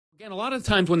Again, a lot of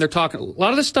times when they're talking, a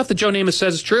lot of the stuff that Joe Namath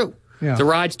says is true. Yeah. The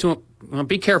rides to, well,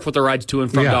 be careful with the rides to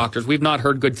and from doctors. We've not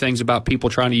heard good things about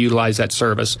people trying to utilize that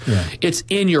service. Yeah. It's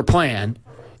in your plan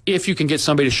if you can get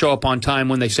somebody to show up on time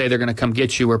when they say they're going to come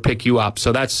get you or pick you up.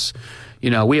 So that's,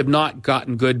 we have not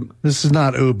gotten good. This is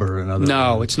not Uber, in other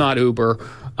words. It's not Uber.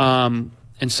 And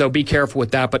so be careful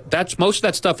with that. But most of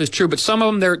that stuff is true. But some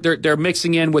of them they're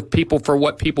mixing in with people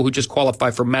who just qualify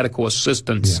for medical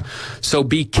assistance. Yeah. So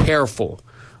be careful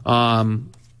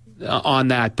on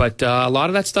that. But a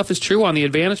lot of that stuff is true on the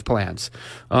Advantage plans.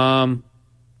 Again,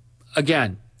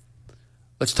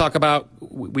 let's talk about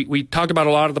we talked about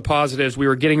a lot of the positives. We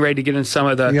were getting ready to get into some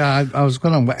of the. Yeah, I was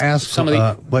going to ask some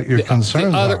of what your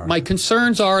concerns are. My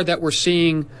concerns are that we're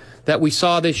seeing. That we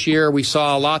saw this year, we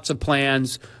saw lots of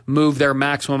plans move their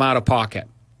maximum out of pocket,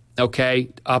 okay,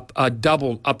 up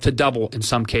to double in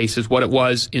some cases what it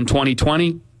was in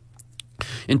 2020.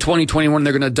 In 2021,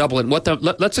 they're going to double it.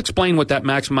 Let's explain what that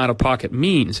maximum out of pocket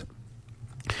means.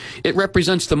 It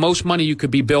represents the most money you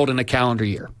could be billed in a calendar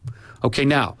year. Okay,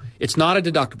 now, it's not a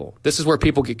deductible. This is where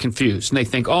people get confused, and they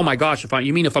think, oh, my gosh,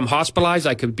 you mean if I'm hospitalized,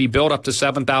 I could be billed up to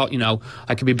 $7,000,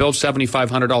 I could be billed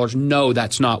 $7,500. No,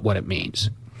 that's not what it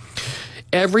means.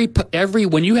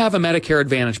 When you have a Medicare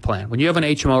Advantage plan, when you have an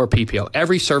HMO or PPO,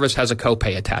 every service has a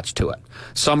copay attached to it.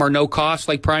 Some are no cost,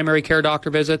 like primary care doctor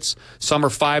visits. Some are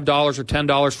 $5 or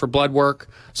 $10 for blood work.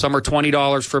 Some are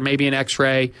 $20 for maybe an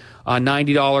X-ray,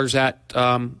 $90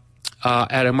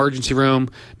 at emergency room,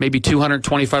 maybe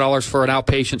 $225 for an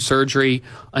outpatient surgery,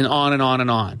 and on and on and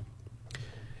on.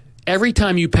 Every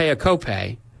time you pay a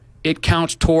copay, it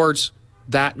counts towards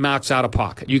that max out of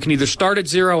pocket. You can either start at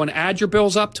zero and add your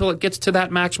bills up till it gets to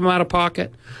that maximum out of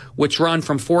pocket, which run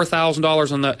from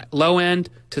 $4,000 on the low end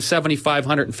to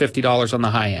 $7,550 on the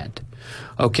high end.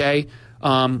 Okay?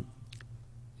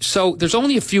 So there's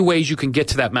only a few ways you can get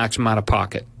to that maximum out of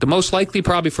pocket. The most likely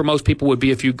probably for most people would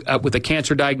be if you, with a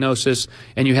cancer diagnosis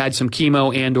and you had some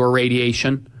chemo and or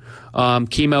radiation.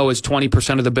 Chemo is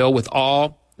 20% of the bill with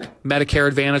all Medicare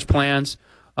Advantage plans.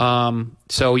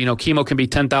 So chemo can be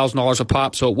 $10,000 a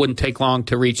pop, so it wouldn't take long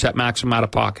to reach that maximum out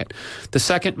of pocket. The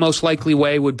second most likely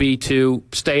way would be to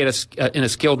stay at in a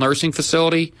skilled nursing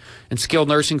facility. And skilled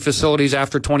nursing facilities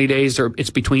after 20 days,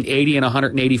 it's between $80 and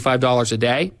 $185 a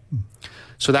day.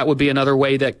 So that would be another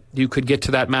way that you could get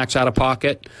to that max out of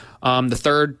pocket. The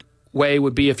third way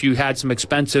would be if you had some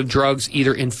expensive drugs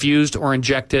either infused or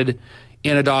injected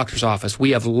in a doctor's office.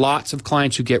 We have lots of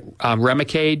clients who get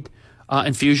Remicade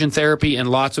infusion therapy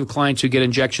and lots of clients who get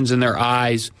injections in their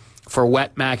eyes for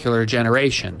wet macular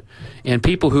degeneration. And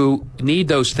people who need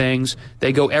those things,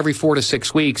 they go every 4 to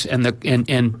 6 weeks, and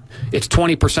it's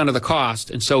 20% of the cost.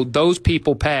 And so those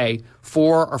people pay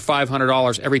 $400 or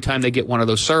 $500 every time they get one of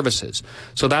those services.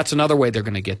 So that's another way they're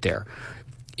going to get there.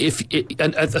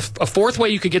 A fourth way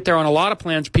you could get there on a lot of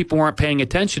plans people weren't paying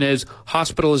attention is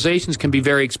hospitalizations can be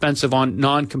very expensive on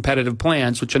non-competitive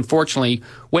plans, which unfortunately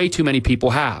way too many people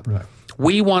have. Right.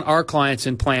 We want our clients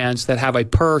in plans that have a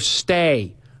per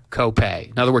stay copay.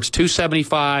 In other words,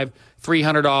 $275,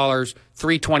 $300,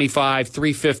 $325,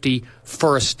 $350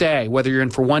 for a stay, whether you're in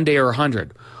for 1 day or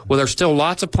 100. Well, there's still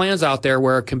lots of plans out there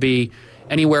where it can be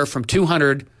anywhere from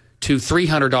 $200 to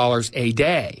 $300 a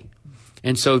day.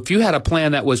 And so if you had a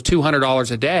plan that was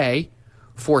 $200 a day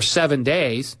for 7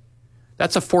 days,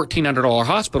 that's a $1,400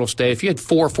 hospital stay. If you had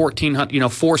four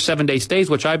 7-day stays,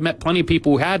 which I've met plenty of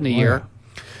people who had in a year,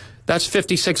 that's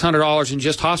 $5,600 in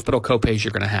just hospital copays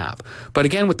you're going to have. But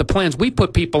again, with the plans we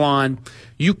put people on,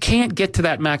 you can't get to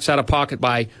that max out of pocket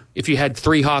by if you had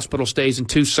 3 hospital stays and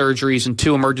 2 surgeries and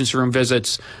 2 emergency room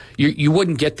visits. You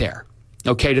wouldn't get there,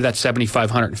 okay, to that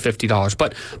 $7,550.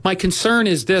 But my concern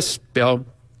is this, Bill.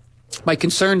 My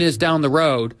concern is down the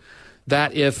road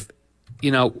that if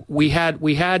we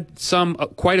had some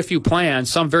quite a few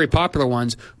plans, some very popular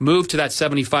ones, move to that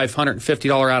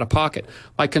 $7,550 out of pocket.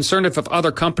 My concern if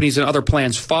other companies and other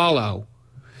plans follow,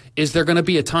 is there going to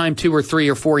be a time 2 or 3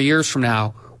 or 4 years from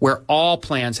now where all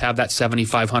plans have that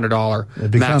 $7,500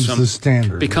 it becomes maximum, the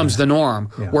standard, becomes the norm,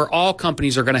 where all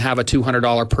companies are going to have a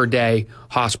 $200 per day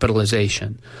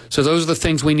hospitalization. So those are the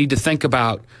things we need to think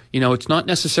about. It's not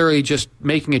necessarily just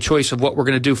making a choice of what we're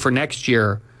going to do for next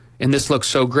year, and this looks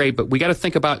so great, but we got to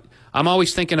think about, I'm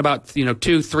always thinking about,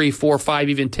 2, 3, 4, 5,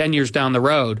 even 10 years down the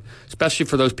road, especially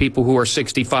for those people who are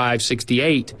 65,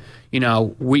 68.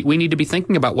 We need to be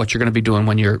thinking about what you're going to be doing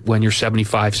when you're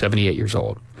 75, 78 years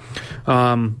old.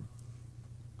 The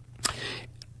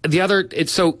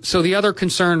other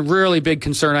concern, really big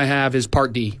concern I have is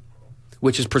Part D,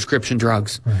 which is prescription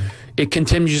drugs. Right. It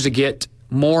continues to get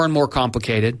more and more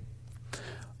complicated.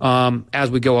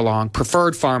 as we go along.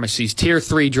 Preferred pharmacies, tier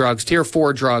 3 drugs, tier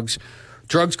 4 drugs.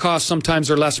 Drugs cost sometimes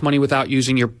are less money without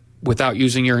using your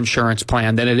insurance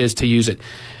plan than it is to use it.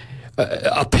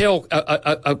 A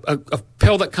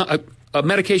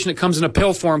medication that comes in a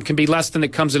pill form can be less than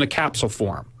it comes in a capsule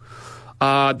form.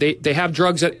 They have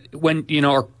drugs that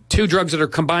or 2 drugs that are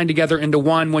combined together into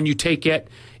one. When you take it,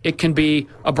 it can be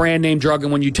a brand name drug,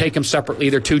 and when you take them separately,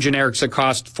 they're 2 generics that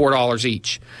cost $4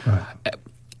 each. Right.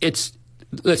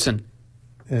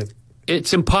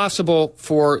 It's impossible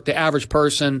for the average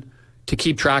person to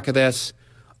keep track of this.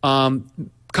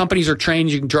 Companies are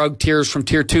changing drug tiers from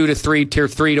tier 2 to 3, tier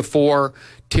 3 to 4.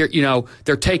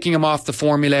 They're taking them off the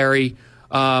formulary.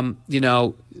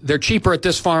 They're cheaper at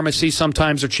this pharmacy.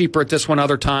 Sometimes they're cheaper at this one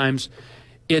other times.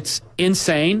 It's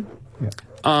insane. Yeah.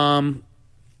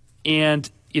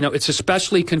 It's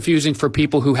especially confusing for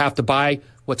people who have to buy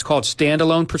what's called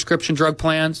standalone prescription drug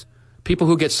plans, people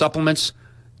who get supplements,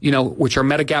 which are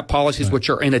Medigap policies, right, which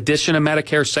are in addition to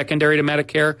Medicare, secondary to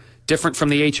Medicare, different from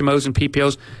the HMOs and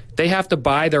PPOs. They have to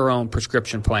buy their own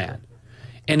prescription plan.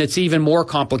 And it's even more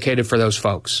complicated for those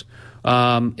folks.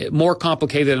 More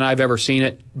complicated than I've ever seen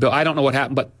it. But I don't know what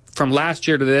happened, but from last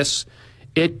year to this,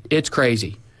 it's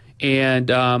crazy. And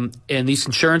these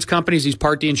insurance companies, these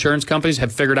Part D insurance companies,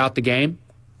 have figured out the game.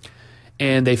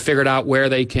 And they figured out where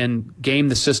they can game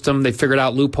the system. They figured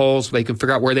out loopholes. They can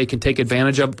figure out where they can take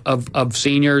advantage of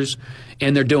seniors,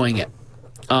 and they're doing it.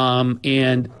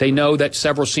 And they know that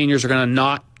several seniors are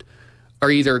not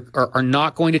going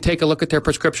to take a look at their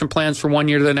prescription plans from one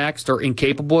year to the next, or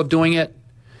incapable of doing it.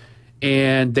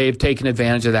 And they've taken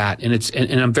advantage of that.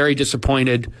 And I'm very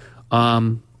disappointed.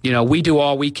 We do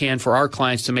all we can for our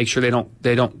clients to make sure they don't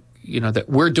that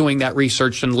we're doing that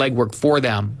research and legwork for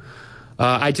them.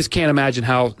 I just can't imagine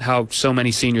how so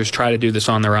many seniors try to do this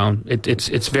on their own.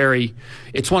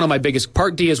 It's one of my biggest,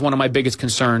 Part D is one of my biggest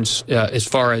concerns as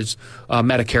far as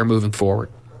Medicare moving forward.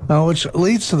 Now, which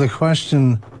leads to the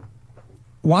question,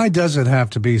 why does it have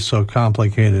to be so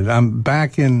complicated? I'm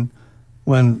back in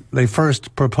when they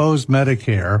first proposed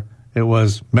Medicare, it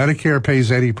was Medicare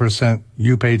pays 80%,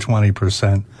 you pay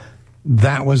 20%.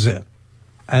 That was it.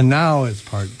 And now it's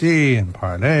Part D and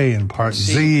Part A and Part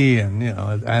Z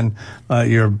and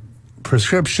your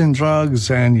prescription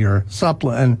drugs and your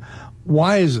supplement. And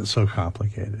why is it so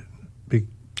complicated?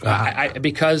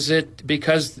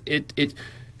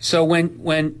 So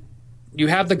when you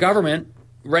have the government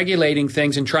regulating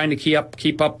things and trying to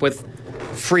keep up with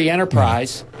free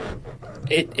enterprise,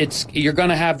 you're going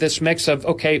to have this mix of,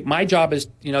 okay, my job is,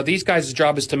 these guys'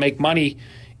 job is to make money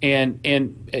and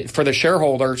for the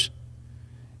shareholders.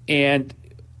 And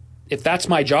if that's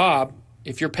my job,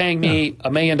 if you're paying me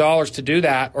 $1 million to do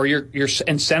that, or you're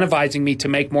incentivizing me to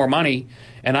make more money,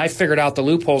 and I figured out the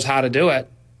loopholes how to do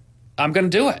it, I'm going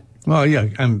to do it. Well, yeah,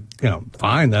 and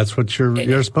fine. That's what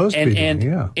you're supposed to be doing.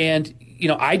 Yeah. And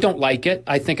I don't like it.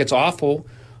 I think it's awful.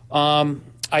 I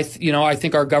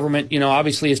think our government,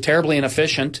 obviously is terribly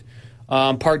inefficient.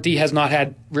 Part D has not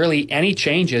had really any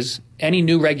changes, any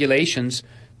new regulations.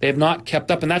 They have not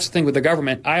kept up, and that's the thing with the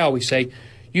government. I always say,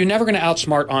 you're never going to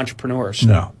outsmart entrepreneurs.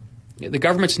 No. The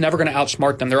government's never going to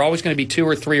outsmart them. They're always going to be 2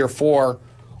 or 3 or 4,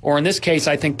 or in this case,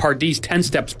 I think Part D's 10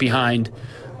 steps behind.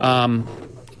 And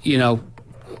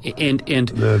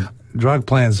the drug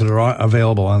plans that are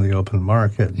available on the open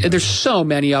market. There's so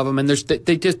many of them, and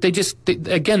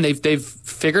they've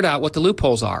figured out what the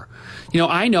loopholes are.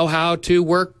 I know how to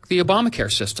work the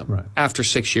Obamacare system after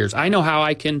 6 years. I know how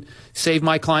I can save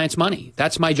my clients money.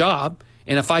 That's my job.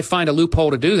 And if I find a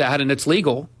loophole to do that and it's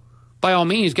legal, by all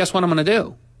means, guess what I'm going to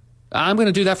do? I'm going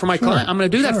to do that for my client. I'm going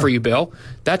to do that for you, Bill.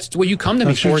 That's what you come to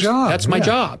me for. That's my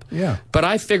job. Yeah. But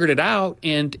I figured it out,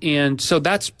 and so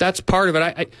that's part of it.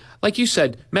 I like you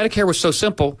said, Medicare was so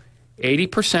simple.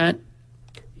 80%,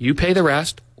 you pay the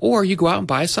rest, or you go out and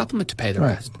buy a supplement to pay the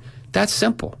rest. That's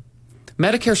simple.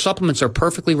 Medicare supplements are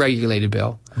perfectly regulated,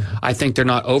 Bill. Mm-hmm. I think they're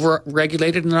not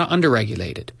over-regulated and they're not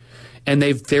under-regulated. And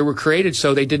they were created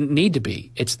so they didn't need to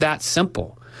be. It's that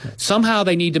simple. Somehow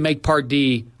they need to make Part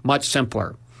D much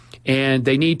simpler. And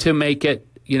they need to make it,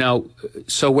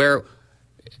 so where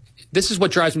 – this is what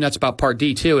drives me nuts about Part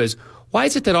D too is why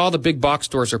is it that all the big box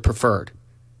stores are preferred,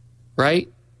 right?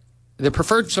 They're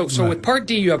preferred. So with Part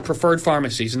D you have preferred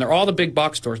pharmacies, and they're all the big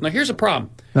box stores. Now here's a problem.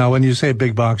 Now when you say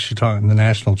big box, you're talking the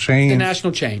national chains? The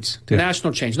national chains. The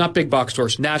national chains, not big box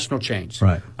stores, national chains.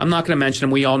 Right. I'm not going to mention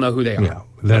them. We all know who they are.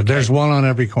 Yeah. There's one on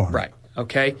every corner. Right.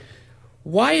 Okay.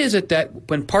 Why is it that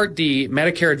when Part D,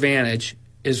 Medicare Advantage,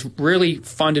 is really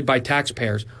funded by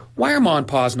taxpayers, why are mom and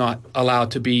pa's not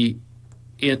allowed to be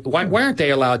why aren't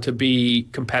they allowed to be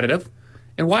competitive?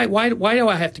 And why do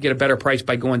I have to get a better price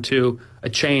by going to a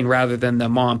chain rather than the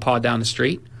mom and pop down the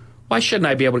street? Why shouldn't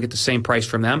I be able to get the same price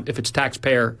from them if it's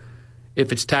taxpayer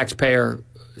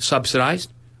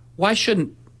subsidized? Why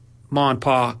shouldn't mom and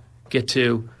pop get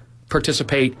to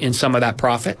participate in some of that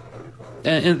profit?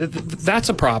 And that's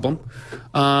a problem.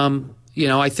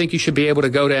 I think you should be able to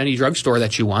go to any drugstore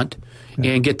that you want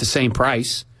and get the same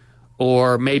price,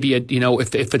 or maybe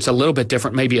if it's a little bit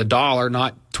different, maybe $1,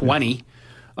 not 20.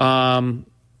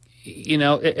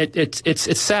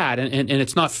 It's sad and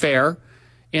it's not fair.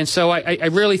 And so I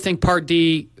really think Part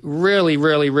D really,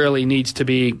 really, really needs to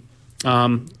be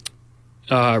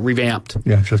revamped.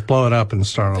 Yeah, just blow it up and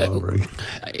start all over again.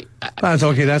 That's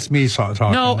okay. That's me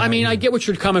talking. No, I mean, I get what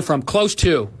you're coming from. Close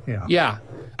to. Yeah.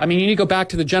 I mean, you need to go back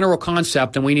to the general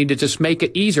concept, and we need to just make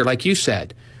it easier, like you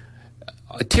said.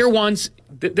 Tier 1s,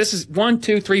 this is 1,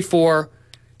 2, 3, 4.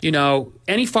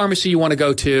 Any pharmacy you want to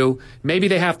go to, maybe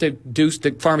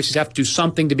the pharmacies have to do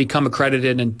something to become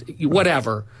accredited and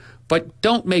whatever. But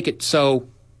don't make it so.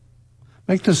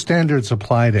 Make the standards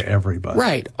apply to everybody.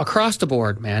 Right, across the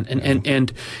board, man.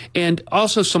 And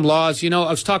also some laws. I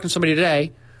was talking to somebody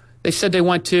today. They said they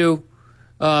went to,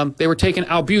 they were taking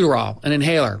albuterol, an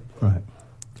inhaler. Right.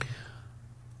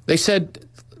 They said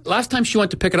last time she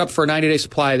went to pick it up for a 90-day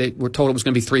supply, they were told it was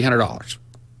going to be $300.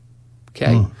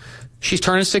 Okay. She's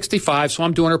turning 65, so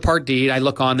I'm doing her Part D. I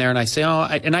look on there and I say,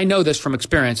 and I know this from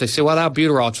experience. I say, well,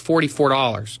 albuterol, it's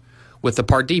 $44 with the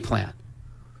Part D plan.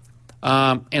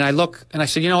 And I look and I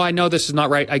said, I know this is not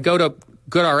right. I go to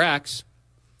GoodRx.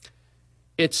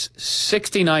 It's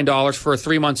 $69 for a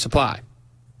 3-month supply.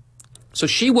 So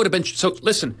she would have been. So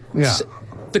listen,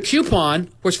 the coupon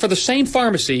was for the same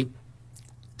pharmacy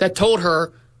that told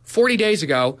her 40 days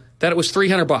ago that it was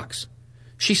 $300.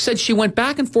 She said she went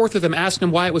back and forth with them, asking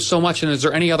them why it was so much and is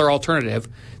there any other alternative.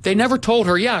 They never told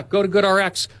her, go to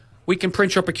GoodRx. We can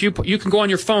print you up a coupon. You can go on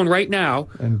your phone right now,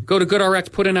 go to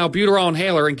GoodRx, put in albuterol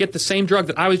inhaler, and get the same drug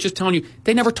that I was just telling you.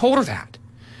 They never told her that.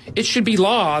 It should be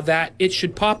law that it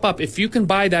should pop up. If you can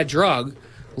buy that drug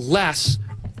less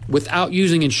without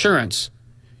using insurance,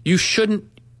 you shouldn't.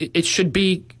 That should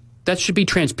be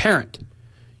transparent.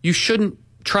 You shouldn't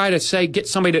try to get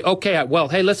somebody to,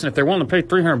 hey, listen, if they're willing to pay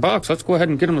 $300, let's go ahead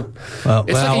and get them. It's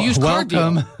like a used car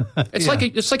deal.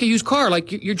 It's like a used car.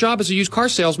 Like your job as a used car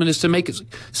salesman is to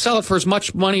sell it for as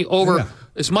much money get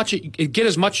as much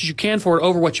as you can for it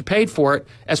over what you paid for it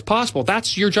as possible.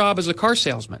 That's your job as a car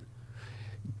salesman.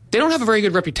 They don't have a very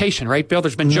good reputation, right, Bill?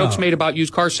 There's been jokes made about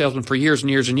used car salesmen for years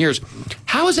and years and years.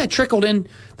 How has that trickled in?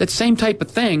 That same type of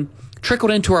thing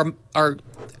trickled into our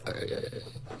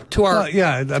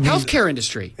healthcare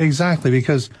industry. Exactly,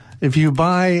 because if you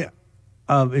pay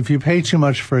too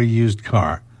much for a used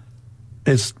car,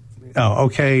 it's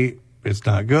it's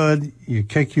not good, you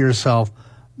kick yourself,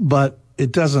 but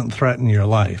it doesn't threaten your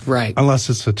life. Right. Unless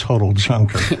it's a total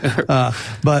junker.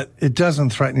 But it doesn't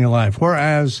threaten your life.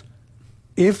 Whereas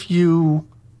if you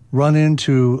run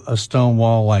into a stone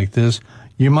wall like this,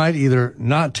 you might either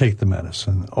not take the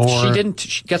medicine or... She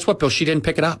didn't. Guess what, Bill? She didn't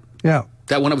pick it up. Yeah.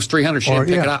 That when it was $300, she didn't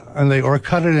pick it up. Or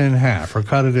cut it in half, or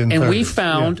cut it in And 30. we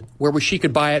found where she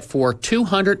could buy it for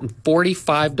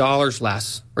 $245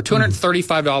 less, or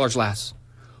 $235 less,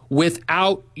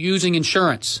 without using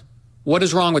insurance. What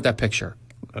is wrong with that picture?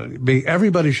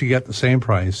 Everybody should get the same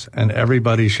price, and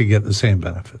everybody should get the same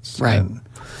benefits. Right.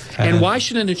 And why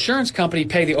should an insurance company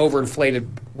pay the overinflated?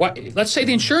 Let's say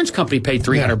the insurance company paid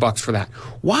 $300 for that.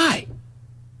 Why?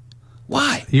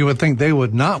 Why? You would think they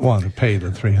would not want to pay the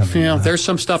 $300. There's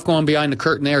some stuff going behind the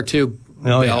curtain there too,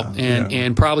 Bill,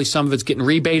 and probably some of it's getting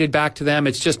rebated back to them.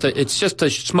 It's just a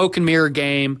smoke and mirror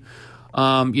game.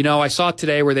 I saw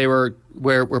today where they were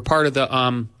part of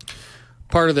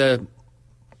the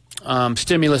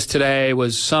stimulus today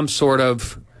was some sort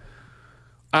of,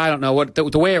 I don't know what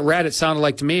the way it read. It sounded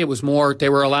like to me it was more they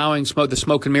were allowing the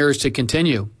smoke and mirrors to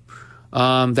continue.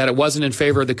 That it wasn't in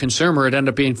favor of the consumer. It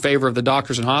ended up being in favor of the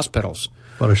doctors and hospitals.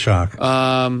 What a shock.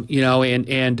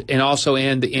 And also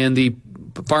in the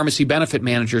pharmacy benefit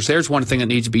managers. There's one thing that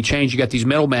needs to be changed. You got these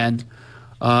middlemen,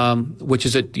 which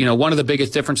is one of the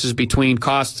biggest differences between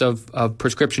costs of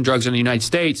prescription drugs in the United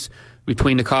States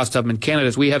between the cost of them in Canada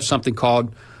is we have something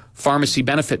called pharmacy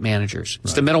benefit managers.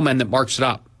 It's the middlemen that marks it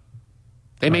up.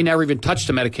 They may never even touch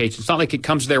the medication. It's not like it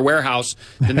comes to their warehouse,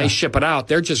 then they ship it out.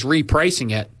 They're just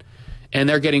repricing it. And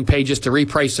they're getting paid just to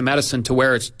reprice the medicine to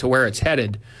where it's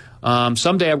headed.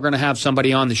 Someday I'm going to have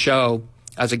somebody on the show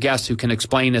as a guest who can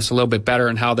explain this a little bit better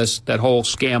and how that whole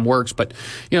scam works. But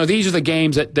these are the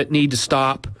games that need to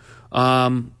stop.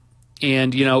 Your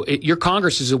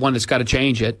Congress is the one that's got to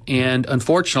change it. And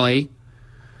unfortunately,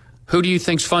 who do you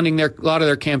think's funding a lot of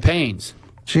their campaigns?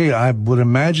 Gee, I would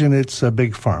imagine it's a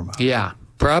big pharma. Yeah,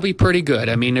 probably pretty good.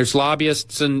 I mean, there's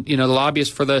lobbyists and, the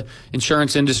lobbyists for the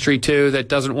insurance industry too that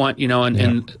doesn't want,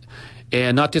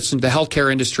 and not just the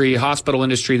healthcare industry, hospital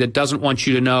industry that doesn't want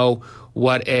you to know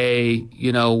what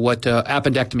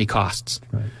appendectomy costs.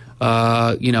 Right.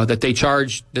 That they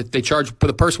charge for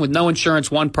the person with no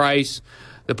insurance one price,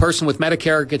 the person with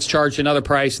Medicare gets charged another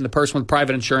price, and the person with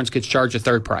private insurance gets charged a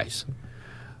third price.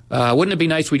 Wouldn't it be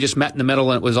nice if we just met in the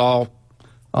middle and it was all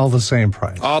the same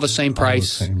price? All the same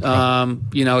price.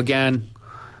 Again,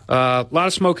 a lot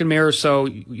of smoke and mirrors. So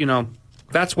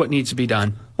that's what needs to be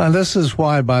done. And this is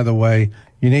why, by the way,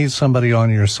 you need somebody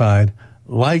on your side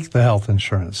like the health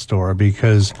insurance store,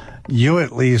 because you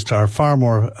at least are far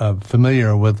more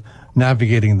familiar with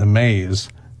navigating the maze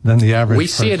than the average We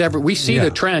see person. We see the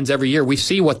trends every year. We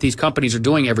see what these companies are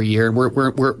doing every year, and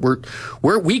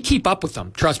we keep up with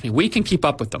them. Trust me, we can keep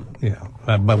up with them. Yeah,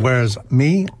 but whereas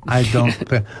me, I don't.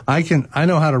 I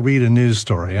know how to read a news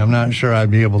story. I'm not sure I'd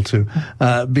be able to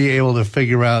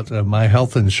figure out my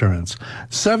health insurance.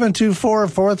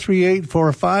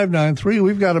 724-438-4593.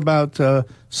 We've got about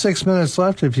 6 minutes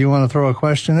left if you want to throw a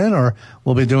question in, or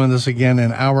we'll be doing this again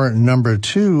in hour number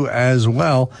 2 as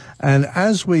well. And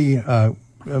as we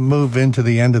move into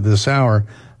the end of this hour,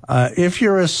 if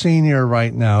you're a senior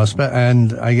right now,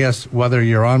 and I guess whether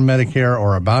you're on Medicare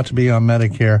or about to be on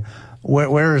Medicare,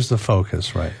 where is the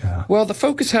focus right now? Well, the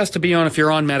focus has to be on, if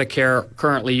you're on Medicare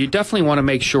currently, you definitely want to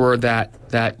make sure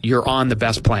that you're on the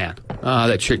best plan,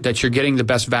 that you're getting the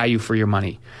best value for your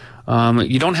money.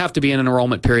 You don't have to be in an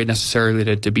enrollment period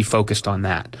necessarily to be focused on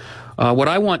that. What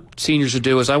I want seniors to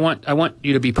do is I want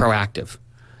you to be proactive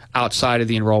outside of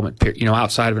the enrollment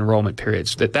outside of enrollment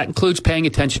periods. That includes paying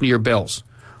attention to your bills.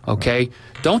 Okay?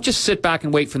 Don't just sit back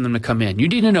and wait for them to come in. You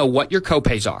need to know what your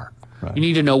copays are. Right. You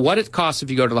need to know what it costs if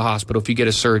you go to the hospital, if you get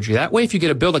a surgery. That way, if you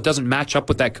get a bill that doesn't match up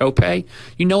with that copay,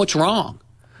 you know it's wrong.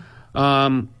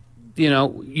 I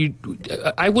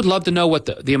would love to know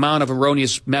what the amount of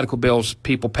erroneous medical bills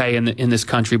people pay in this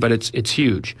country, but it's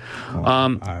huge.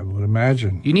 I would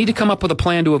imagine. You need to come up with a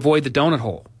plan to avoid the donut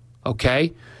hole.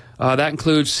 Okay? That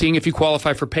includes seeing if you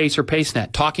qualify for PACE or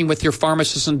PACENet, talking with your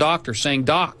pharmacist and doctor, saying,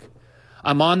 Doc,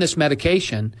 I'm on this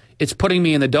medication. It's putting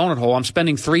me in the donut hole. I'm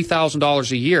spending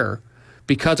 $3,000 a year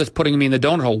because it's putting me in the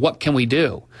donut hole. What can we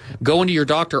do? Go into your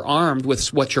doctor armed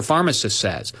with what your pharmacist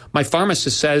says. My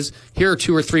pharmacist says, here are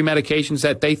 2 or 3 medications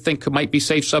that they think might be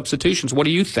safe substitutions. What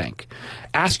do you think?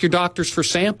 Ask your doctors for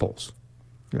samples.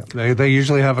 Yeah, they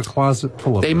usually have a closet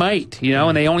full of them. They might,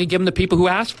 and they only give them to people who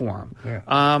ask for them.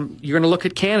 Yeah. You're going to look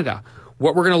at Canada.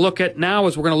 What we're going to look at now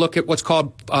is we're going to look at what's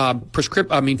called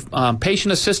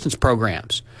patient assistance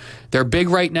programs. They're big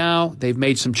right now. They've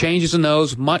made some changes in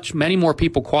those. Many more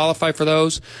people qualify for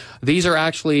those. These are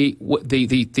actually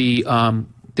the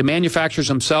manufacturers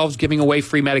themselves giving away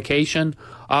free medication.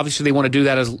 Obviously, they want to do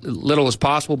that as little as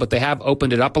possible, but they have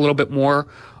opened it up a little bit more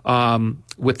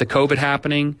with the COVID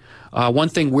happening. One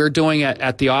thing we're doing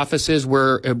at the office is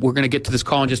we're going to get to this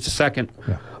call in just a second.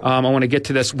 Yeah. I want to get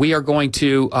to this. We are going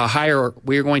to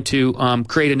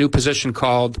create a new position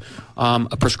called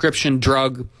a prescription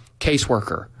drug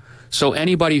caseworker. So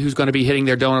anybody who's going to be hitting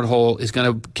their donut hole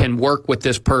can work with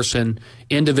this person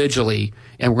individually,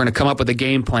 and we're going to come up with a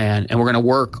game plan, and we're going to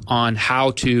work on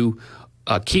how to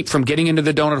keep from getting into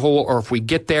the donut hole, or if we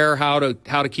get there, how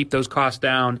to keep those costs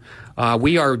down.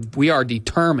 We are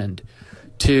determined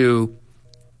to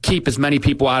keep as many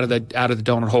people out of the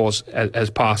donut holes as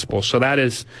possible. So that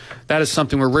is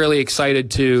something we're really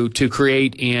excited to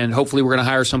create, and hopefully we're going to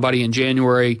hire somebody in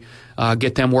January,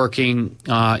 get them working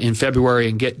in February,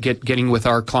 and getting with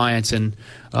our clients. And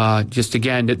just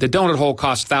again, the donut hole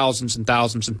costs thousands and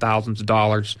thousands and thousands of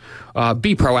dollars.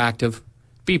 Be proactive.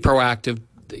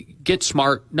 Get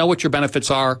smart. Know what your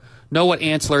benefits are. Know what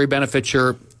ancillary benefits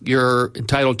you're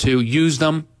entitled to. Use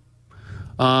them.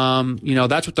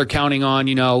 That's what they're counting on.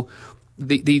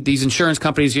 These insurance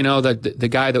companies. The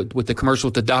guy with the commercial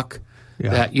with the duck.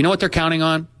 Yeah. That what they're counting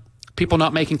on? People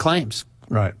not making claims.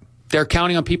 Right. They're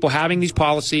counting on people having these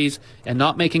policies and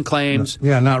not making claims.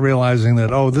 Yeah, not realizing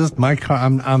that, my car,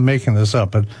 I'm making this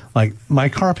up, but like my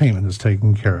car payment is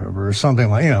taken care of, or something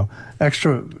like,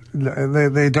 extra.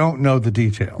 They don't know the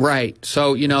details. Right.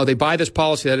 So, they buy this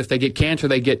policy that if they get cancer,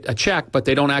 they get a check, but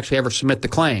they don't actually ever submit the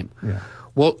claim. Yeah.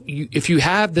 Well, if you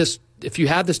have this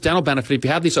dental benefit, if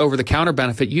you have this over-the-counter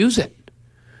benefit, use it.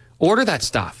 Order that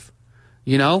stuff.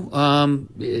 Make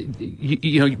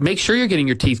sure you're getting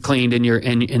your teeth cleaned, and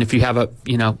if you have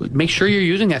make sure you're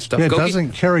using that stuff. Yeah, it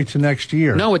doesn't carry to next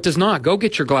year. No, it does not. Go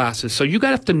get your glasses. So you got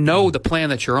to have to know the plan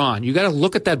that you're on. You got to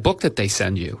look at that book that they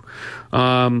send you.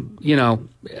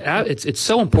 It's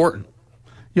so important.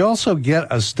 You also get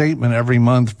a statement every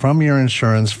month from your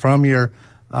insurance, from your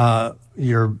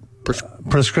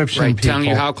prescription right, people. telling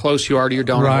you how close you are to your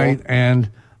donor hole. Right, and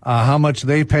how much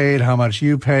they paid, how much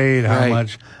you paid, how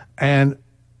much. And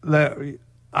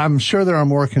I'm sure there are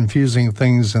more confusing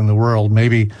things in the world,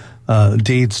 maybe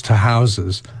deeds to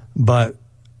houses, but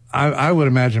I would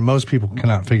imagine most people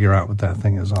cannot figure out what that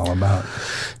thing is all about.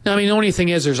 No, I mean, the only thing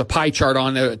is there's a pie chart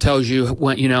on there that tells you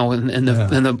when, and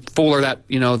the fuller that,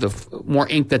 the more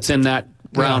ink that's in that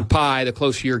round pie, the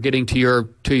closer you're getting to your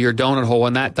donut hole,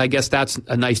 and that, I guess that's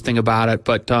a nice thing about it.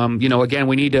 But again,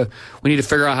 we need to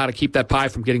figure out how to keep that pie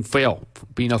from getting full.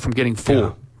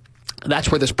 Yeah.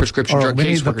 That's where this prescription drug we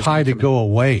need the pie to go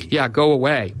away. Yeah, go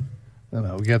away.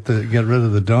 Get rid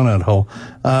of the donut hole.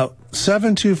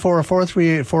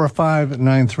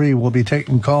 724-438-4593. We'll be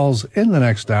taking calls in the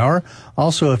next hour.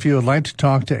 Also, if you would like to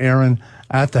talk to Aaron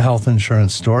at the health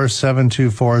insurance store,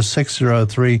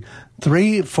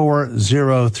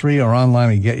 724-603-3403 or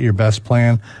online at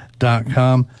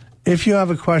getyourbestplan.com. If you have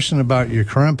a question about your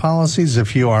current policies,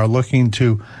 if you are looking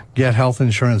to get health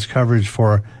insurance coverage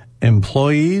for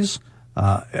employees,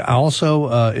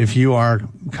 also, if you are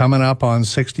coming up on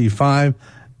 65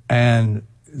 and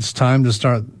it's time to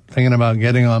start thinking about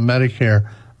getting on Medicare,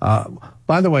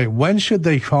 by the way, when should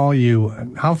they call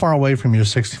you? How far away from your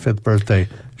 65th birthday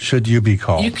should you be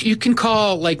called? You can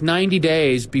call like 90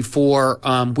 days before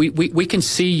we can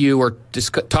see you or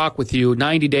talk with you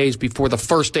 90 days before the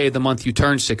first day of the month you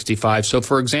turn 65. So,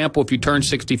 for example, if you turn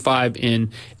 65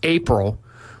 in April,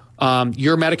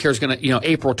 your Medicare is going to,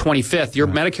 April 25th, your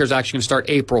Medicare is actually going to start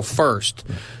April 1st.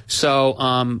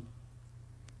 So,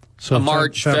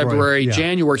 March, February,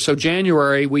 January. So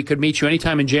January, we could meet you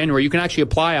anytime in January. You can actually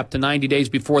apply up to 90 days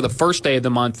before the first day of the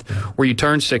month where you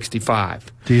turn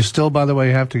 65. Do you still, by the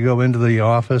way, have to go into the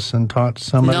office and talk to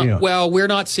somebody? No, well, we're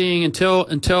not seeing until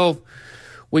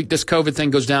this COVID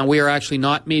thing goes down. We are actually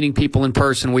not meeting people in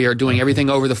person. We are doing everything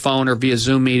over the phone or via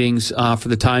Zoom meetings for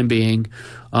the time being.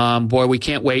 Boy, we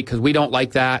can't wait because we don't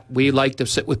like that. We like to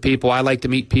sit with people. I like to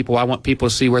meet people. I want people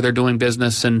to see where they're doing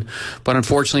business. But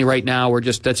unfortunately, right now,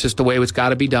 that's just the way it's got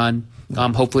to be done.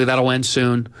 Hopefully, that'll end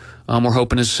soon. We're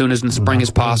hoping as soon as in the spring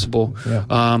as possible.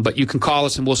 Yeah. But you can call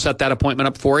us and we'll set that appointment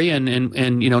up for you.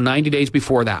 And 90 days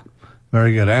before that.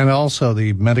 Very good. And also,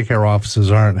 the Medicare offices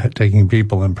aren't taking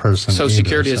people in person. Social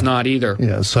Security is not either.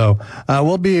 Yeah, so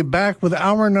we'll be back with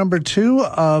hour number 2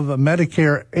 of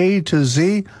Medicare A to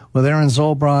Z with Aaron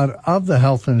Zolbrod of the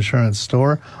Health Insurance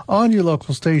Store on your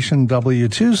local station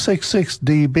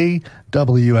W266DB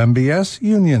WMBS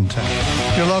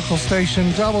Uniontown. Your local station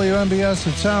WMBS,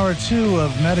 it's hour 2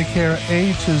 of Medicare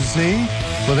A to Z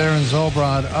with Aaron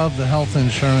Zolbrod of the Health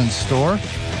Insurance Store.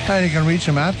 And you can reach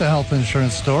him at the Health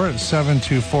Insurance Store at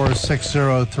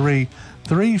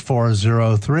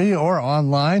 724-603-3403 or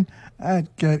online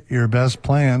at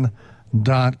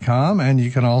getyourbestplan.com. And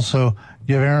you can also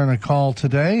give Aaron a call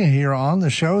today here on the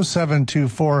show,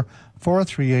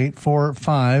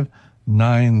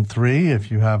 724-438-4593,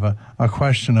 if you have a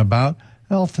question about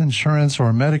health insurance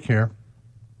or Medicare.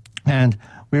 And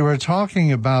we were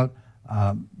talking about,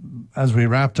 as we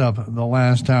wrapped up the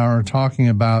last hour, talking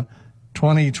about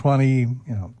 2020,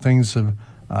 things have,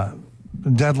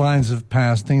 deadlines have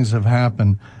passed, things have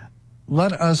happened.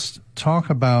 Let us talk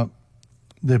about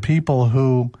the people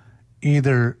who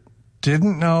either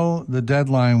didn't know the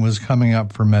deadline was coming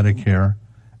up for Medicare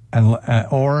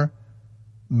or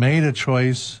made a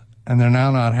choice and they're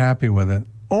now not happy with it,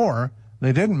 or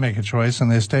they didn't make a choice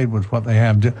and they stayed with what they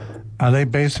have. Are they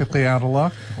basically out of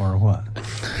luck or what?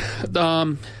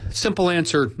 Simple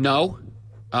answer, no.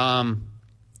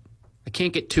 I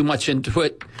can't get too much into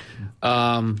it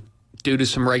due to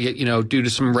some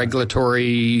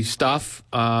regulatory stuff.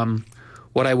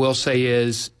 What I will say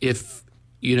is, if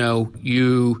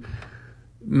you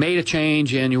made a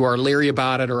change and you are leery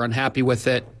about it or unhappy with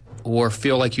it, or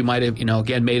feel like you might have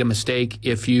again made a mistake,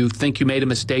 if you think you made a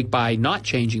mistake by not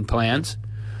changing plans,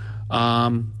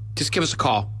 just give us a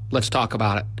call. Let's talk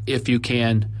about it. If you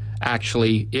can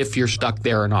if you're stuck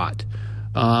there or not.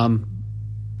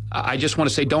 I just want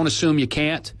to say, don't assume you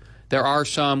can't. There are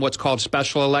some what's called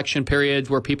special election periods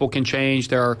where people can change.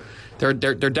 There are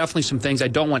definitely some things. I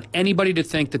don't want anybody to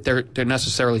think that they're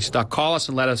necessarily stuck. Call us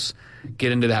and let us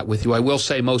get into that with you. I will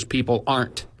say most people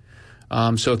aren't.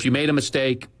 So if you made a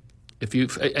mistake,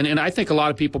 and I think a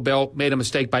lot of people, Bill, made a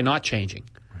mistake by not changing.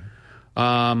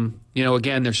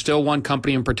 Again, there's still one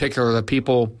company in particular that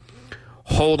people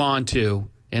hold on to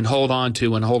and hold on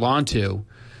to and hold on to.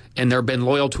 And they've been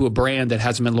loyal to a brand that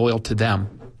hasn't been loyal to them.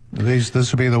 This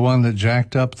would be the one that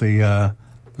jacked up the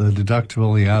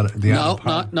deductible,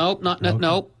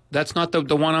 That's not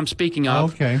the one I'm speaking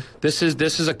of. Okay. This is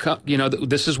this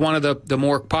is one of the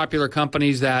more popular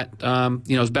companies that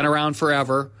has been around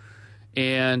forever,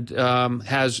 and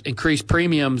has increased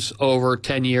premiums over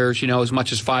 10 years. As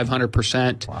much as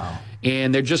 500%. Wow.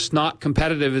 And they're just not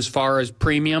competitive as far as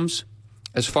premiums,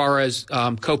 as far as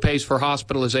co-pays for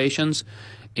hospitalizations,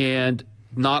 and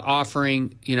not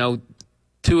offering.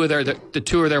 Two of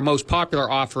their most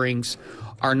popular offerings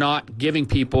are not giving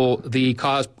people the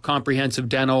comprehensive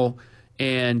dental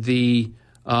and the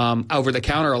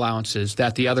over-the-counter allowances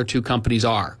that the other two companies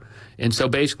are. And so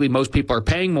basically most people are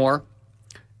paying more,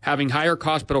 having higher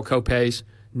hospital copays,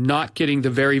 not getting the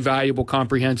very valuable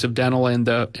comprehensive dental and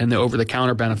the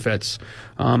over-the-counter benefits.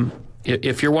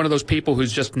 If you're one of those people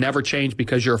who's just never changed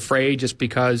because you're afraid, just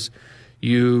because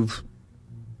you've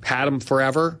had them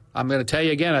forever, I'm going to tell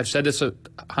you again, I've said this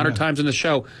 100 times in the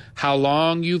show, how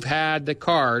long you've had the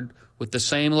card with the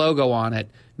same logo on it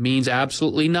means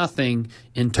absolutely nothing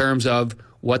in terms of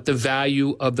what the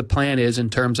value of the plan is,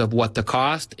 in terms of what the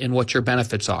cost and what your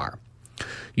benefits are.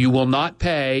 You will not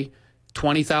pay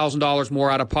 $20,000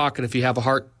 more out of pocket if you have a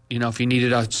heart, if you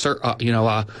needed a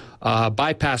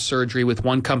bypass surgery with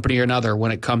one company or another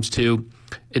when it comes to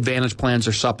advantage plans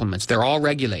or supplements. They're all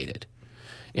regulated.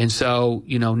 And so,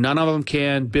 none of them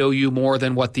can bill you more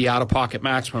than what the out-of-pocket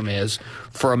maximum is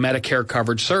for a Medicare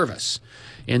coverage service.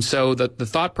 And so the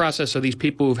thought process of these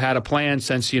people who've had a plan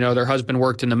since, their husband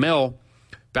worked in the mill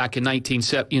back in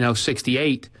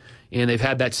 1968, and they've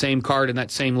had that same card and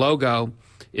that same logo,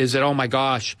 is that, oh my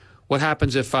gosh, what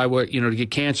happens if I were, to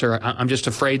get cancer? I'm just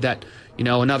afraid that,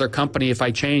 another company, if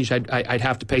I changed, I'd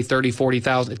have to pay $30,000,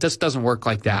 $40,000. It just doesn't work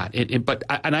like that. But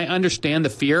I understand the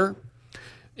fear.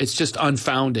 It's just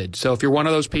unfounded. So if you're one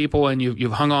of those people and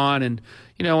you've hung on, and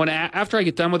after I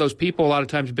get done with those people, a lot of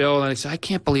times, Bill, and I say, I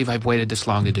can't believe I've waited this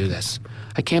long to do this.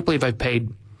 I can't believe I've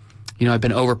paid, I've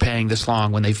been overpaying this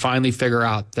long. When they finally figure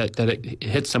out that it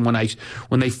hits them, when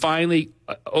they finally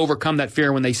overcome that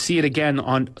fear, when they see it again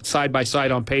on side by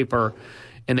side on paper,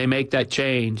 and they make that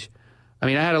change. I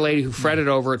mean, I had a lady who fretted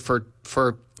over it from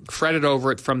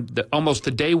almost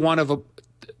the day one of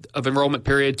enrollment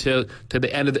period to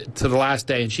the end of to the last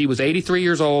day, and she was 83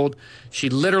 years old. She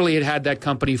literally had that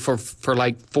company for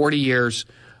like 40 years,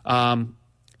 and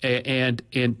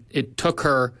it took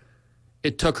her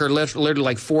literally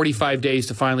like 45 days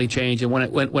to finally change. And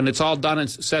when it's all done and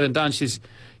said and done, she's,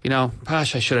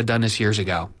 gosh, I should have done this years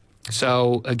ago.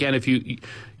 So again, if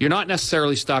you're not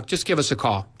necessarily stuck, just give us a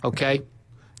call, okay?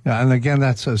 Yeah, and again,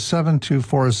 that's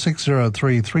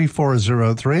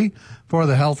 724-603-3403 for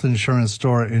the health insurance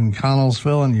store in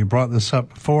Connellsville. And you brought this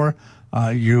up before.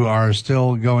 You are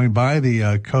still going by the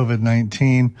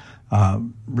COVID-19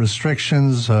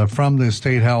 restrictions from the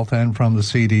state health and from the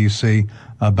CDC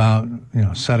about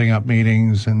setting up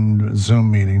meetings and Zoom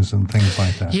meetings and things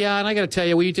like that. Yeah, and I got to tell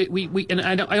you, we and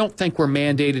I don't think we're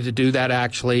mandated to do that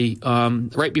actually.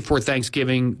 Right before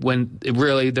Thanksgiving, when it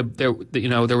really there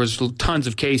was tons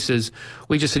of cases,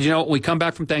 we just said, when we come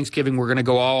back from Thanksgiving, we're going to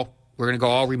go all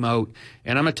remote.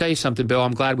 And I'm going to tell you something, Bill,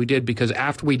 I'm glad we did, because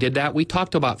after we did that, we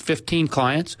talked to about 15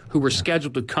 clients who were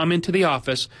scheduled to come into the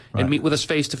office and meet with us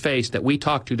face-to-face that we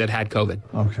talked to that had COVID.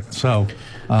 Okay. So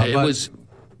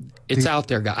it's out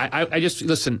there, guys. I just,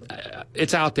 listen,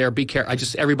 it's out there. Be careful.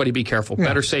 Everybody be careful. Yeah.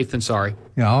 Better safe than sorry.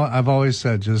 I've always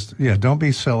said don't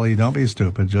be silly. Don't be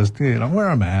stupid. Just, wear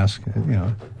a mask,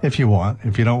 if you want.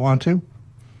 If you don't want to.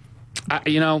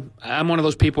 I'm one of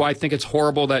those people. I think it's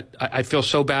horrible that I feel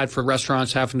so bad for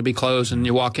restaurants having to be closed, and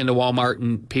you walk into Walmart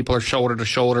and people are shoulder to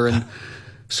shoulder and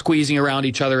squeezing around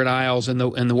each other in aisles, and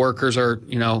the workers are,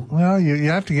 Well, you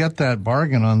have to get that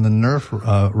bargain on the Nerf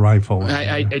rifle.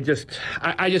 I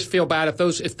just feel bad if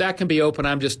that can be open.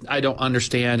 I don't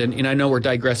understand, and I know we're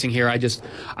digressing here.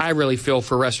 I really feel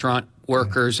for restaurant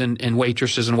workers and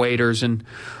waitresses and waiters and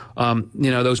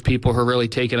those people who are really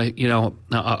taking a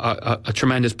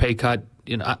tremendous pay cut.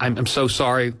 I'm so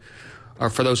sorry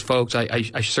for those folks.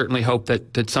 I certainly hope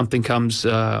that something comes.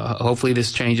 Hopefully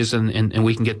this changes and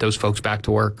we can get those folks back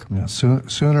to work. Yeah,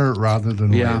 sooner rather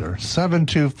than later.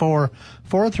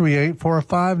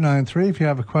 724-438-4593. If you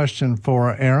have a question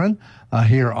for Aaron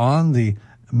here on the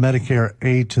Medicare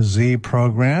A to Z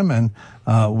program, and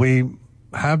we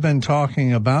have been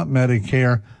talking about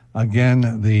Medicare.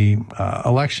 Again, the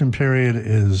election period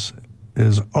is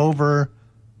over,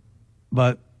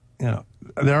 but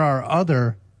there are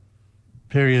other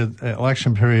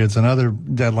election periods and other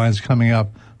deadlines coming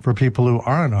up for people who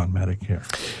aren't on Medicare.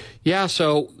 Yeah,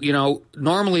 so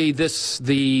normally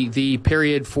the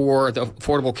period for the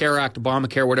Affordable Care Act,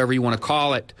 Obamacare, whatever you want to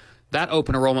call it, that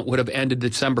open enrollment would have ended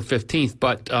December 15th,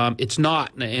 but it's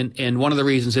not, and one of the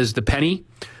reasons is the penny.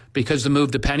 because the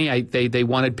move to penny, they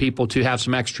wanted people to have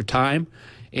some extra time.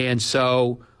 And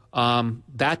so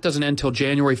that doesn't end until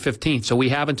January 15th. So we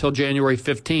have until January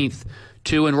 15th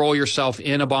to enroll yourself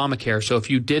in Obamacare. So if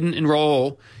you didn't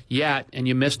enroll yet and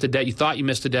you missed you thought you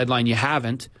missed a deadline, you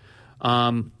haven't.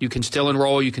 You can still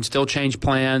enroll. You can still change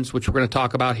plans, which we're going to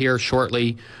talk about here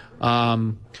shortly.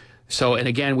 And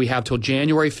again, we have till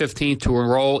January 15th to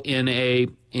enroll in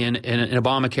an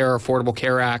Obamacare, Affordable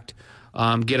Care Act,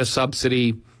 get a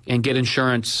subsidy, and get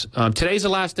insurance. Today's the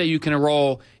last day you can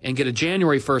enroll and get a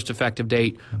January 1st effective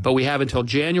date, but we have until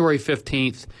January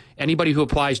 15th. Anybody who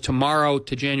applies tomorrow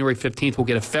to January 15th will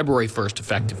get a February 1st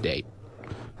effective date.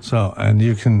 So, and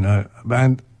you can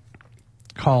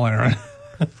call Aaron.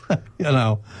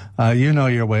 You know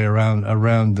your way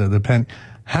around the penny.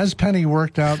 Has penny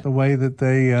worked out the way that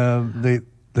they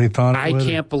thought it would? I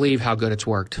can't believe how good it's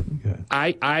worked. Good.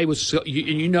 I was so,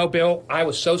 Bill, I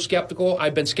was so skeptical.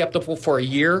 I've been skeptical for a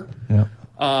year. Yeah.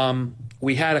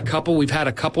 We've had a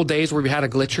couple days where we had a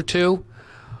glitch or two.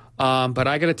 But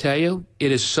I got to tell you,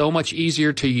 it is so much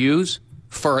easier to use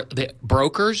for the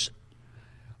brokers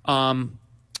than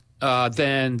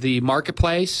the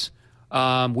marketplace.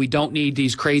 We don't need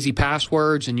these crazy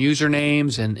passwords and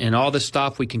usernames and all this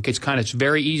stuff. It's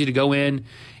very easy to go in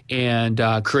and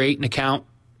create an account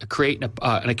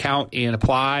and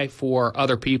apply for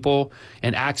other people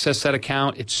and access that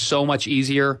account. It's so much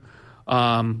easier.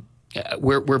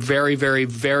 We're very, very,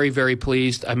 very, very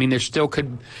pleased. I mean, they still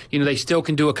can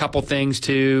do a couple things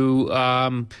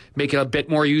to make it a bit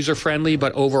more user friendly,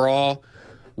 but overall,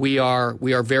 we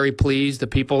are very pleased. The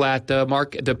people at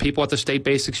the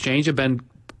state-based exchange have been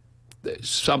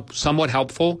somewhat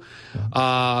helpful.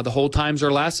 The hold times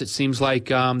are less. It seems like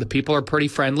the people are pretty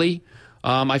friendly.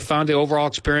 I found the overall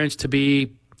experience to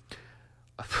be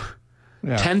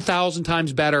 10,000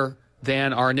 times better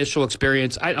than our initial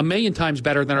experience, a million times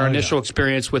better than our initial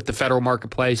experience with the federal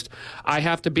marketplace. I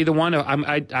have to be the one.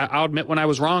 I'll admit when I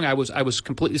was wrong. I was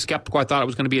completely skeptical. I thought it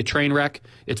was going to be a train wreck.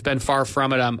 It's been far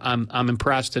from it. I'm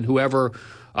impressed, and whoever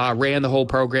ran the whole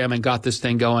program and got this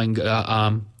thing going,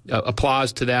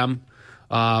 applause to them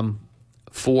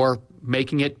for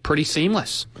making it pretty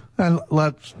seamless. And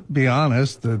let's be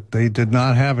honest that they did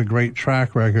not have a great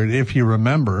track record. If you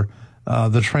remember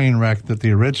the train wreck that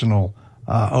the original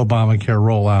Obamacare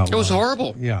rollout. It was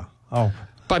horrible. Yeah. Oh.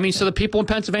 But I mean, so the people in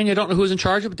Pennsylvania don't know who's in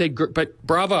charge of it. But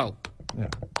bravo. Yeah.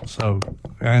 So,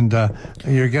 and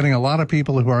you're getting a lot of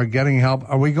people who are getting help.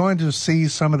 Are we going to see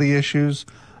some of the issues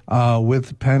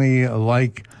with Penny?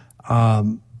 Like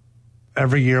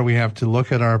every year, we have to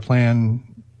look at our plan.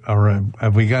 Or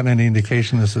have we gotten any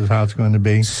indication this is how it's going to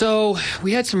be? So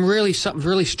we had something really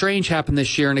strange happen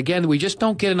this year, and again, we just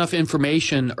don't get enough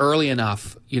information early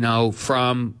enough,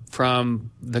 from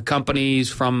the companies,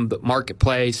 from the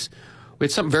marketplace. We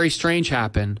had something very strange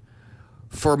happen.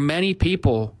 For many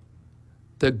people,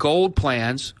 the gold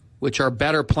plans, which are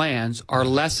better plans, are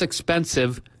less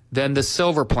expensive than the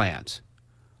silver plans.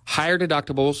 Higher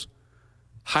deductibles,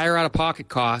 higher out-of-pocket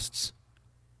costs,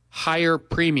 higher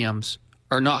premiums.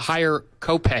 Or not higher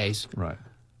copays, right?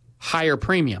 Higher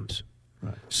premiums.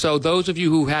 Right. So those of you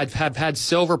who have had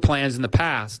silver plans in the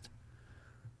past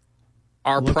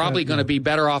are probably going to be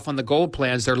better off on the gold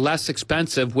plans. They're less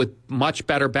expensive with much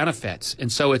better benefits,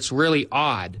 and so it's really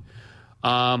odd.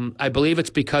 I believe it's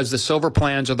because the silver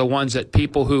plans are the ones that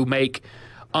people who make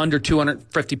under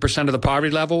 250% of the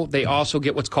poverty level, they also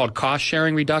get what's called cost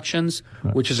sharing reductions,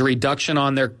 which is a reduction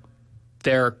on their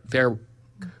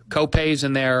copays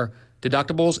and their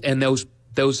deductibles, and those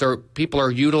are people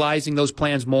are utilizing those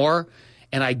plans more,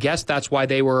 and I guess that's why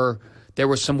there were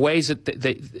some ways that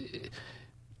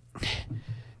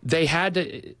they had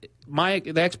to.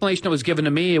 The explanation that was given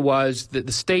to me was that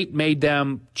the state made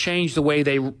them change the way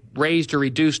they raised or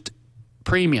reduced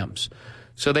premiums,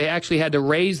 so they actually had to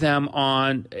raise them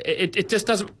on. It just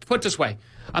doesn't put it this way.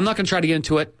 I'm not going to try to get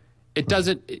into it. It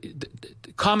doesn't.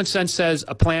 Common sense says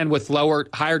a plan with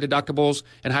higher deductibles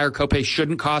and higher copays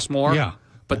shouldn't cost more. Yeah.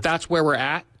 But that's where we're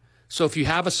at. So if you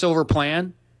have a silver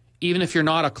plan, even if you're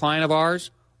not a client of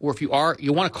ours, or if you are,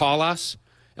 you want to call us,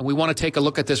 and we want to take a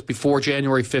look at this before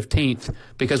January 15th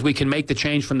because we can make the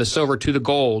change from the silver to the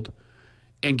gold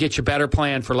and get you a better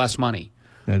plan for less money.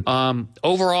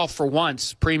 Overall, for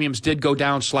once, premiums did go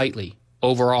down slightly.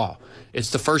 Overall, it's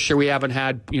the first year we haven't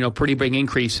had pretty big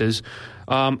increases.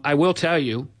 I will tell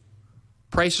you,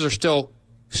 prices are still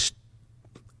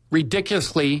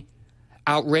ridiculously,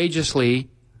 outrageously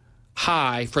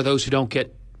high for those who don't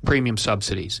get premium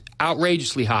subsidies.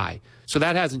 Outrageously high. So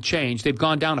that hasn't changed. They've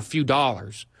gone down a few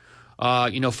dollars. For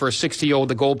a 60-year-old,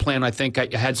 the gold plan, I think I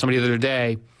had somebody the other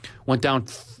day, went down,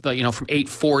 from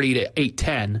 $840 to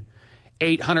 $810.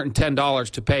 $810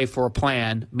 to pay for a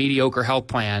plan, mediocre health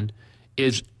plan,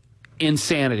 is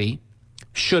insanity.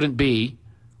 Shouldn't be.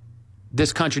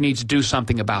 This country needs to do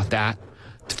something about that.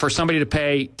 For somebody to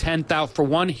pay for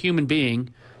one human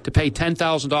being to pay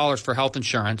 $10,000 for health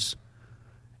insurance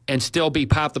and still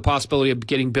have the possibility of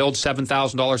getting billed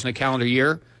 $7,000 in a calendar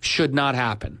year should not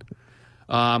happen.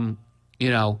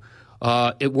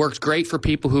 It works great for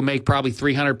people who make probably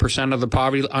 300% of the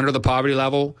poverty under the poverty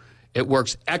level. It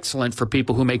works excellent for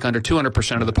people who make under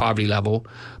 200% of the poverty level.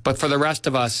 But for the rest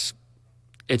of us,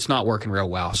 it's not working real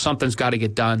well. Something's got to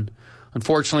get done.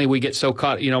 Unfortunately, we get so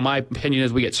caught, my opinion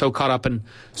is we get so caught up in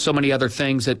so many other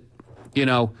things that,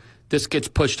 this gets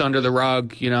pushed under the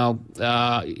rug. I'm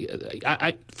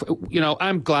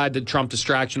glad that Trump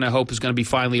distraction, I hope, is going to be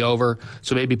finally over.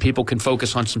 So maybe people can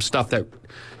focus on some stuff that,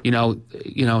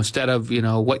 instead of,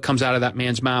 what comes out of that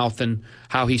man's mouth and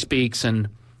how he speaks and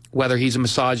whether he's a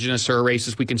misogynist or a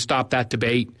racist, we can stop that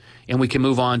debate and we can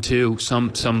move on to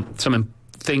some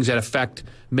things that affect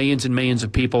millions and millions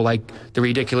of people, like the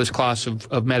ridiculous cost of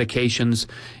medications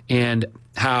and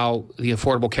how the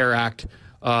Affordable Care Act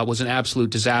was an absolute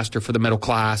disaster for the middle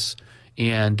class.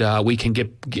 And we can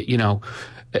get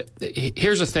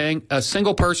here's the thing: a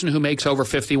single person who makes over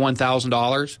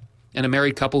 $51,000 and a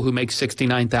married couple who makes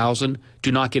 $69,000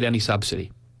 do not get any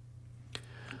subsidy.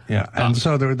 Yeah, and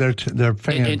so they're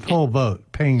paying full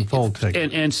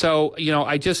ticket. And so,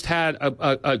 I just had they're a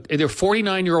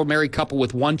 49-year-old married couple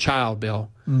with one child, Bill.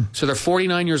 So they're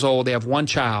 49 years old. They have one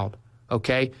child.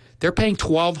 Okay, they're paying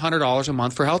 $1,200 a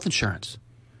month for health insurance.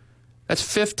 That's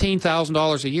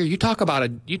 $15,000 a year. You talk about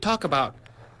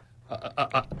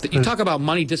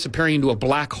money disappearing into a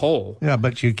black hole. Yeah,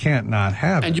 but you can't not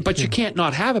have it. You can't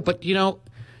not have it. But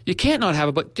you can't not have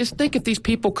it, but just think if these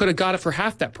people could have got it for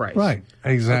half that price. Right,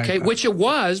 exactly. Okay, which it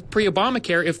was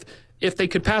pre-Obamacare. If they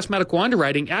could pass medical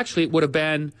underwriting, actually it would have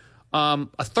been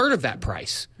a third of that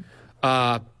price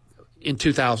in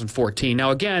 2014.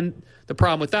 Now, again, the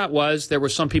problem with that was there were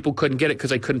some people who couldn't get it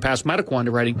because they couldn't pass medical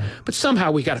underwriting, but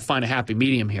somehow we got to find a happy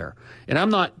medium here. And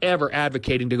I'm not ever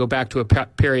advocating to go back to a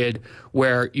period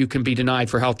where you can be denied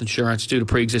for health insurance due to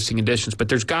pre-existing conditions, but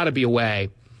there's got to be a way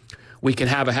we can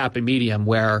have a happy medium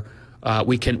where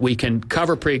we can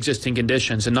cover pre-existing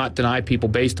conditions and not deny people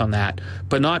based on that,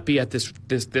 but not be at this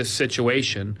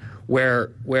situation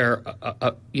where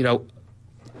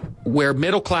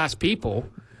middle class people,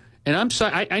 and I'm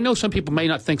sorry, I know some people may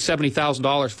not think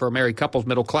 $70,000 for a married couple is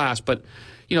middle class, but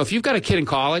if you've got a kid in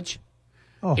college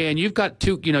and you've got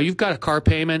you've got a car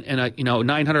payment and a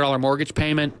 $900 mortgage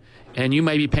payment, and you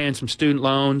may be paying some student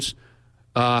loans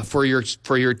for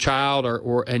your child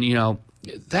and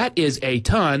that is a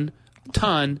ton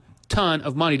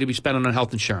of money to be spent on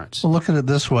health insurance. Well, look at it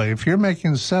this way: if you're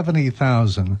making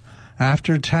 $70,000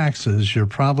 after taxes, you're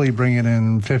probably bringing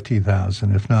in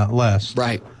 $50,000, if not less.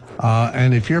 Right.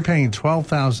 And if you're paying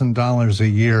 $12,000 a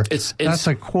year, that's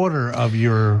a quarter of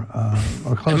your.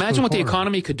 Imagine what the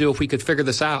economy could do if we could figure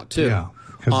this out too. Yeah.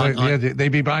 Because they'd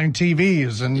be buying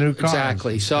TVs and new cars.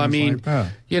 Exactly. So, I mean,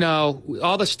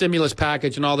 all the stimulus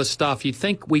package and all this stuff, you'd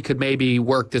think we could maybe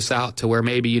work this out to where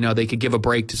maybe, they could give a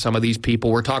break to some of these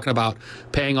people. We're talking about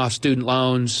paying off student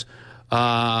loans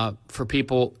for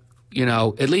people,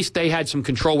 at least they had some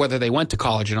control whether they went to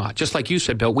college or not. Just like you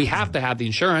said, Bill, we have to have the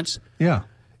insurance. Yeah.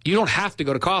 You don't have to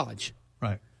go to college.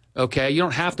 Right. Okay, you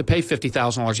don't have to pay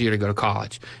 $50,000 a year to go to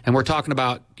college. And we're talking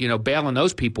about, bailing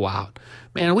those people out.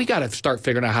 Man, we got to start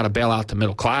figuring out how to bail out the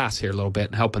middle class here a little bit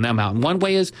and helping them out. And one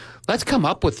way is, let's come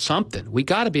up with something.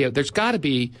 There's got to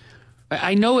be,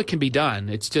 I know it can be done.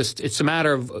 It's a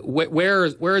matter of where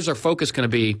is our focus going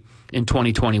to be in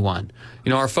 2021?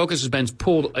 Our focus has been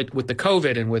pulled with the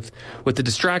COVID and with the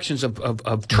distractions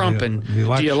of Trump and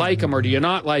do you like him or do you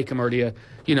not like him or do you,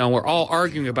 we're all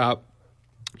arguing about,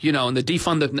 and the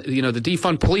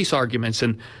defund police arguments,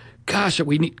 and gosh,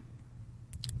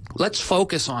 let's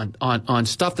focus on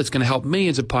stuff that's going to help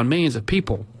millions upon millions of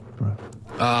people. Right.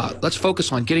 Let's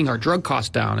focus on getting our drug costs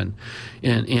down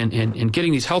and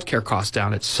getting these healthcare costs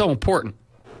down. It's so important.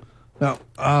 Now,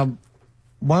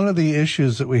 one of the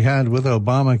issues that we had with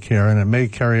Obamacare, and it may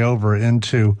carry over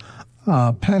into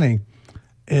Penny,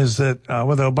 is that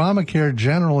with Obamacare,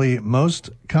 generally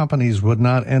most companies would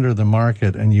not enter the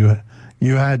market, and you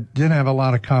didn't have a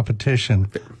lot of competition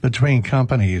between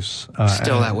companies.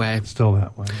 Still that way.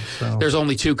 So there's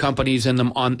only two companies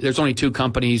there's only two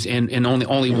companies and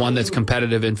only one that's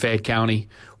competitive in Fayette County,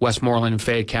 Westmoreland and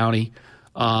Fayette County.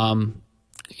 And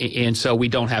so we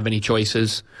don't have any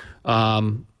choices.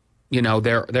 you know,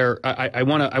 I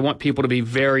want people to be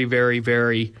very, very,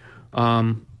 very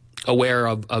aware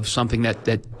of something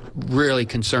that really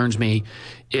concerns me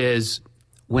is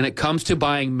when it comes to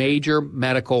buying major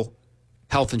medical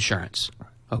health insurance.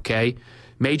 Okay,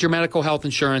 major medical health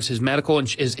insurance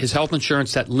is health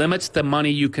insurance that limits the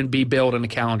money you can be billed in a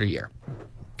calendar year.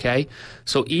 Okay,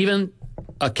 so even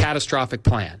a catastrophic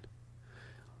plan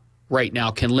right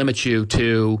now can limit you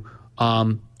to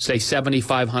say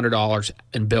 $7,500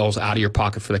 in bills out of your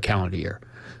pocket for the calendar year.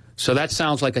 So that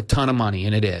sounds like a ton of money,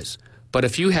 and it is. But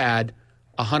if you had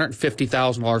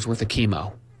 $150,000 worth of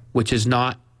chemo, which is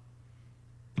not...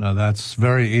 No, that's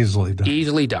very easily done.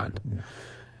 Easily done. Yeah.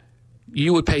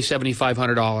 You would pay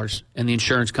 $7,500, and the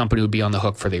insurance company would be on the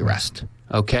hook for the rest.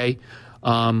 Okay?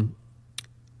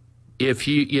 If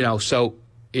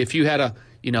you had a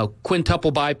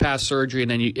quintuple bypass surgery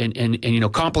and then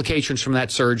complications from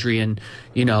that surgery, and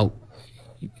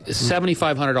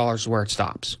 $7,500 is where it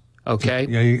stops. Okay.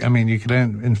 Yeah, you could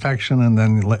end infection and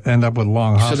then end up with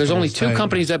long hospital. So there's only two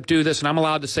companies that do this, and I'm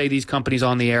allowed to say these companies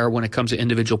on the air when it comes to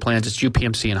individual plans. It's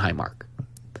UPMC and Highmark.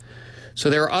 So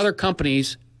there are other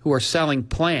companies who are selling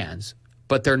plans,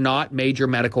 but they're not major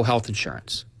medical health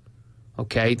insurance.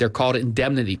 Okay, they're called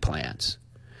indemnity plans.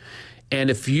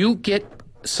 And if you get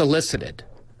solicited,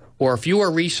 or if you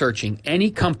are researching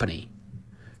any company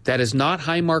that is not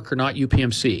Highmark or not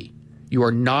UPMC, you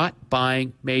are not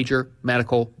buying major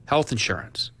medical health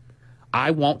insurance.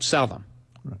 I won't sell them,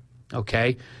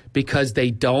 okay, because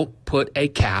they don't put a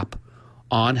cap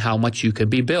on how much you can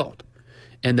be billed.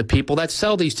 And the people that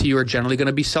sell these to you are generally going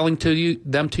to be selling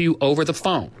them to you over the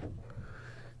phone.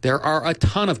 There are a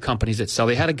ton of companies that sell.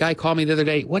 They had a guy call me the other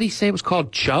day. What did he say it was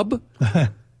called? Chubb?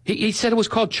 He said it was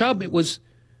called Chubb. It was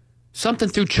something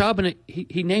through Chubb, and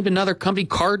he named another company,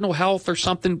 Cardinal Health or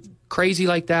something crazy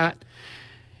like that.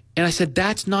 And I said,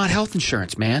 that's not health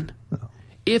insurance, man. No.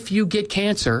 If you get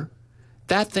cancer,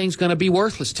 that thing's going to be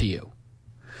worthless to you.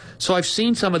 So I've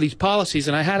seen some of these policies,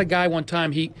 and I had a guy one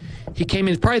time, he came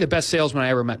in, probably the best salesman I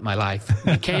ever met in my life.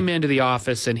 He came into the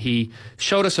office, and he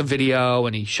showed us a video,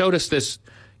 and he showed us this,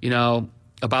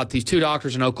 about these two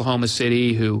doctors in Oklahoma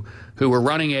City who were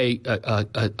running a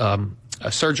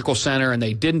surgical center, and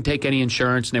they didn't take any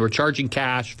insurance, and they were charging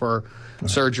cash for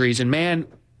surgeries. And man,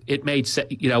 it made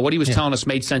sense. What he was telling us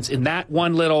made sense in that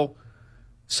one little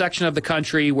section of the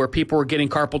country where people were getting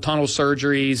carpal tunnel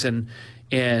surgeries and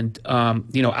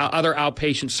other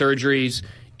outpatient surgeries,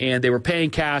 and they were paying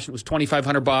cash. It was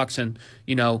 $2,500, and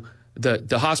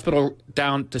the hospital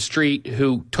down the street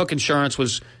who took insurance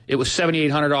was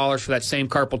 $7,800 for that same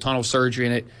carpal tunnel surgery,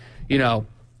 and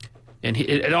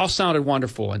it all sounded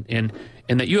wonderful, and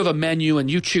that you have a menu and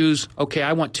you choose, okay,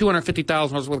 I want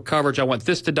 $250,000 worth of coverage, I want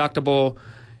this deductible,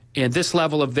 and this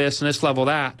level of this and this level of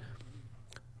that.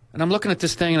 And I'm looking at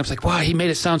this thing, and I was like, wow, he made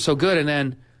it sound so good. And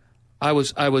then I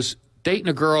was dating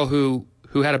a girl who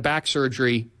had a back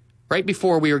surgery right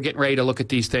before we were getting ready to look at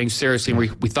these things seriously, and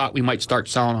we thought we might start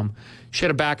selling them. She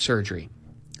had a back surgery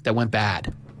that went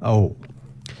bad. Oh.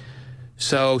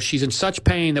 So she's in such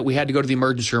pain that we had to go to the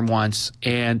emergency room once,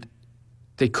 and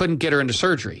they couldn't get her into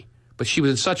surgery. But she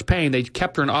was in such pain, they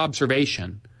kept her in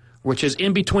observation, which is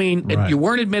in between. Right. You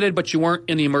weren't admitted, but you weren't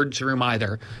in the emergency room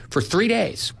either, for 3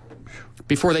 days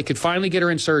before they could finally get her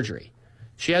in surgery.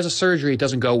 She has a surgery. It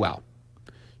doesn't go well.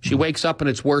 She wakes up, and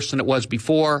it's worse than it was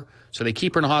before. So they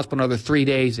keep her in the hospital another 3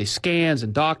 days. They scans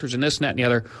and doctors and this and that and the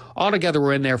other. Altogether,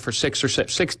 we're in there for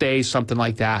 6 days, something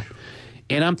like that.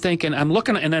 And I'm thinking, I'm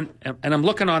looking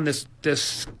on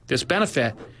this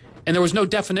benefit, and there was no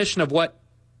definition of what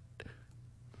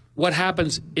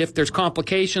happens if there's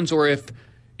complications, or if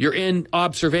you're in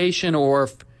observation, or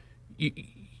if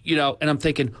and I'm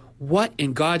thinking, what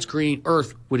in God's green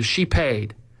earth would she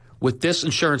paid with this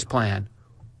insurance plan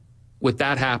with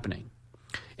that happening?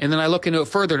 And then I look into it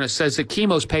further, and it says that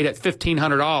chemo's paid at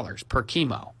 $1,500 per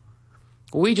chemo.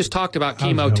 Well, we just talked about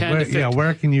chemo 10 to 15. Yeah,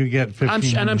 where can you get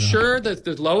 $1,500? And I'm sure that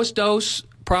the lowest dose,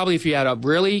 probably if you had a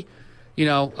really,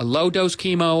 a low dose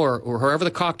chemo, or whoever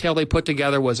the cocktail they put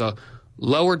together was a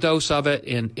lower dose of it,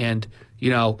 and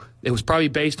it was probably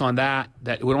based on that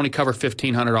it would only cover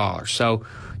 $1,500. So,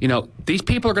 these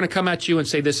people are going to come at you and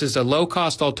say this is a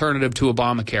low-cost alternative to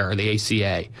Obamacare or the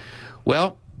ACA.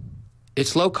 Well,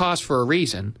 it's low cost for a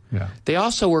reason. Yeah. They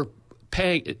also were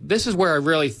paying, this is where I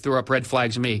really threw up red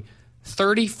flags to me,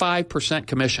 35%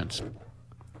 commissions.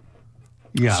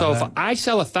 Yeah. So if I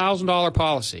sell a $1,000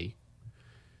 policy,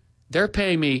 they're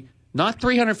paying me not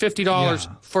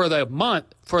 $350 for the month,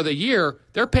 for the year,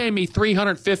 they're paying me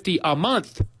 $350 a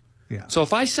month. Yeah. So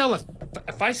if I sell a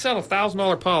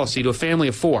 $1,000 policy to a family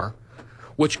of 4,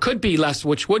 which could be less,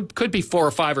 could be $400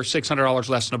 or $500 or $600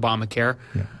 less than Obamacare.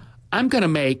 Yeah. I'm going to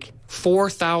make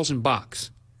 $4,000.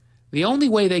 The only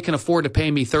way they can afford to pay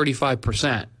me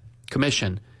 35%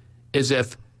 commission is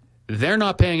if they're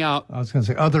not paying out. I was going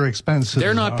to say other expenses.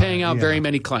 They're not paying out very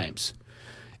many claims.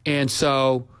 And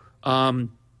so,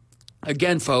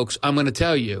 again, folks, I'm going to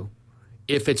tell you,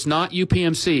 if it's not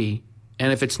UPMC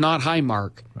and if it's not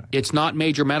Highmark, it's not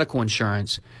major medical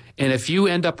insurance, and if you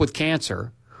end up with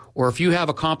cancer or if you have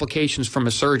a complications from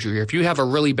a surgery or if you have a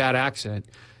really bad accident,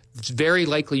 it's very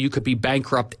likely you could be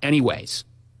bankrupt anyways.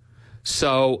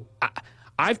 So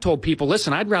I've told people,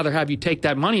 listen, I'd rather have you take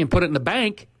that money and put it in the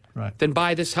bank than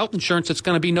buy this health insurance that's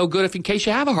going to be no good if in case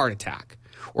you have a heart attack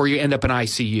or you end up in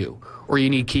ICU or you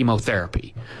need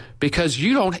chemotherapy, because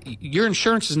your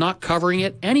insurance is not covering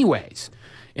it anyways.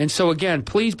 And so, again,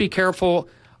 please be careful.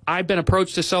 I've been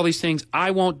approached to sell these things.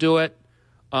 I won't do it.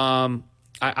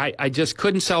 I just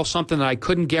couldn't sell something that I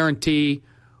couldn't guarantee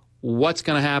what's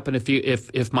going to happen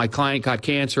if my client got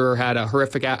cancer or had a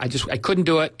horrific. I couldn't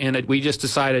do it, and we just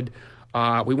decided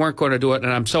we weren't going to do it.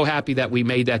 And I'm so happy that we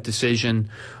made that decision.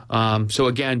 So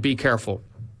again, be careful.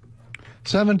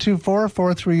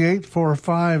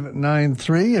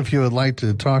 724-438-4593 if you would like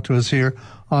to talk to us here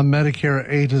on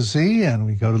Medicare A to Z. And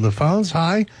we go to the phones.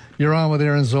 Hi, you're on with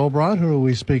Aaron Zolbrod. Who are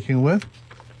we speaking with?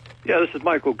 Yeah, this is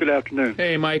Michael. Good afternoon.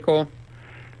 Hey, Michael.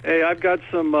 Hey, I've got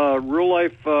some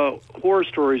real-life horror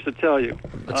stories to tell you.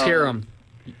 Let's hear them.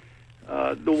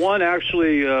 The one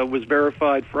actually was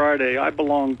verified Friday. I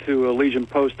belong to a Legion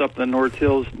Post up in the North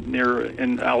Hills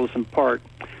in Allison Park.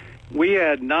 We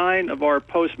had 9 of our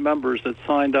post members that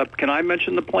signed up. Can I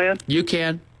mention the plan? You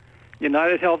can.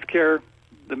 United Healthcare,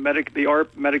 the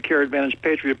ARP Medicare Advantage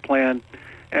Patriot Plan,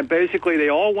 and basically they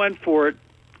all went for it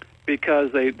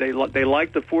because they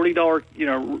liked the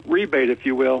 $40 rebate, if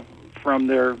you will, from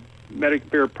their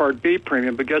Medicare Part B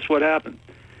premium. But guess what happened?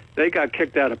 They got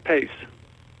kicked out of PACE.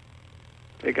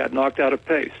 They got knocked out of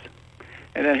PACE.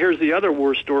 And then here's the other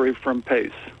war story from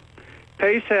PACE.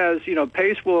 PACE has,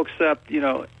 PACE will accept,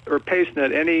 or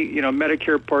PACEnet, any,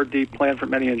 Medicare Part D plan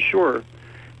from any insurer.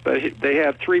 But they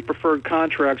have 3 preferred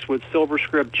contracts with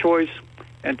SilverScript Choice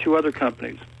and 2 other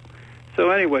companies. So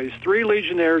anyways, 3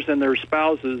 Legionnaires and their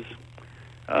spouses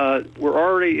were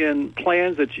already in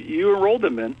plans that you enrolled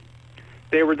them in.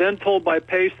 They were then told by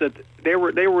PACE that they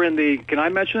were in the, can I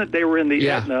mention it? They were in the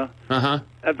Aetna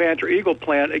Avantor Eagle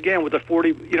plan, again, with the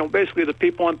 40, basically the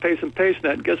people on PACE and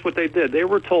PACEnet. And guess what they did? They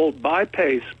were told by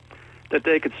PACE that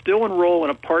they could still enroll in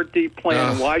a Part D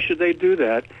plan. Why should they do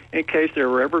that? In case they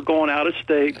were ever going out of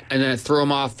state. And then it threw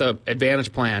them off the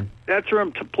Advantage plan. That threw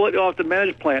them completely off the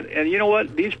Advantage plan. And you know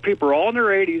what? These people are all in their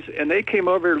 80s, and they came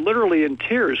over here literally in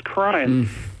tears, crying,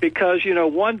 because,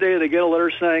 one day they get a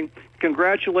letter saying,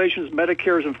 congratulations,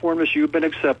 Medicare has informed us you've been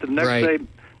accepted. The next day,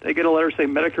 they get a letter saying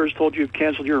Medicare has told you you've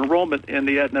canceled your enrollment in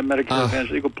the Aetna Medicare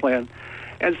Advantage Eagle plan.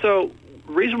 And so,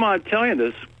 the reason why I'm telling you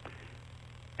this,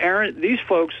 Aaron, these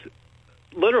folks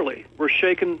literally were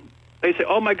shaken. They say,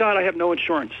 oh, my God, I have no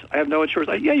insurance. I have no insurance.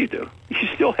 Yeah, you do. You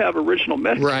still have original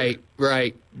Medicare.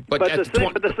 Right. But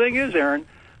the thing is, Aaron,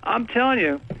 I'm telling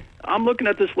you, I'm looking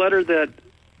at this letter that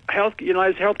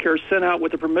United Healthcare sent out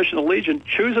with the permission of Legion.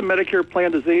 Choose a Medicare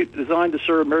plan designed to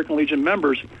serve American Legion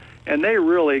members, and they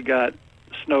really got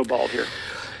snowballed here.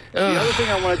 The other thing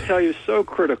I want to tell you is so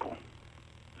critical.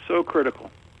 So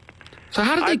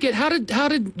how did how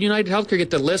did United Healthcare get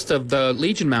the list of the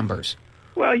Legion members?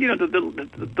 Well,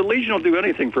 the Legion will do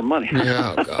anything for money.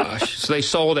 Oh gosh! So they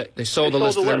sold it. They sold the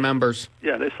list of their members.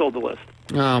 Yeah, they sold the list.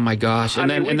 Oh my gosh! And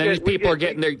then these people are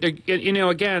getting they're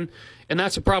again, and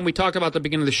that's the problem we talked about at the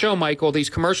beginning of the show, Michael. These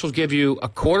commercials give you a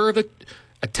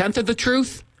tenth of the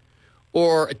truth,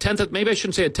 or a tenth of, maybe I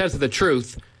shouldn't say a tenth of the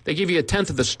truth. They give you a tenth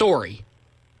of the story,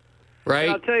 right?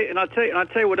 And I'll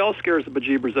tell you what else scares the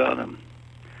bejeebers out of them.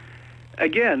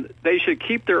 Again, they should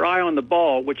keep their eye on the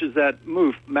ball, which is that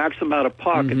move, maximum out of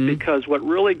pocket, because what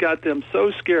really got them so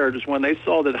scared is when they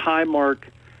saw that Highmark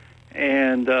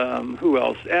and who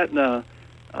else, Aetna,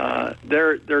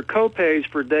 their co-pays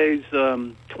for days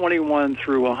 21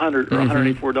 through 100 or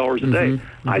 $184 a day.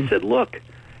 I said, look,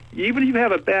 even if you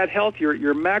have a bad health,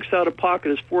 your max out of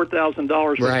pocket is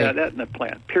 $4,000 for that Aetna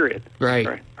plan, period. Right.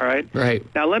 All right?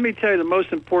 Now, let me tell you the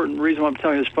most important reason why I'm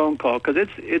telling you this phone call, because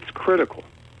it's critical.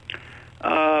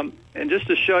 And just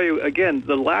to show you, again,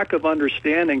 the lack of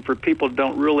understanding for people who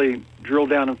don't really drill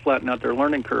down and flatten out their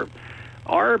learning curve.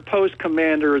 Our post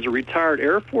commander is a retired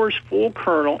Air Force full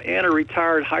colonel and a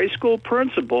retired high school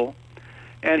principal.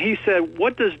 And he said,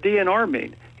 what does DNR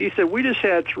mean? He said, we just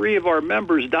had 3 of our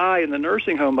members die in the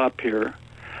nursing home up here.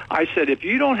 I said, if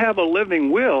you don't have a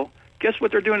living will, Guess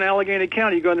what they're doing in Allegheny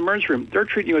County? You go in the emergency room. They're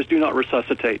treating you as do not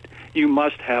resuscitate. You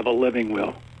must have a living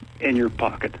will in your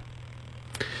pocket.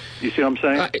 You see what I'm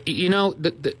saying? You know,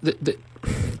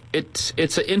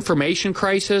 it's an information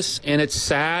crisis, and it's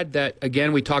sad that,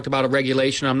 again, we talked about a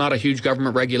regulation. I'm not a huge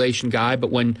government regulation guy,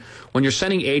 but when you're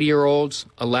sending 80-year-olds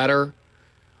a letter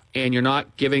and you're not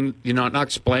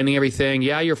explaining everything,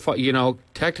 yeah,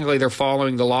 technically they're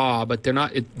following the law, but they're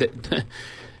not. Well,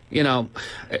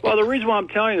 the reason why I'm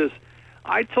telling you this,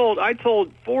 I told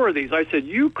 4 of these. I said,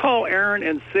 you call Aaron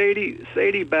and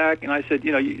Sadie back, and I said,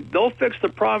 they'll fix the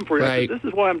problem for you. Right. I said, this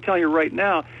is why I'm telling you right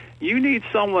now. You need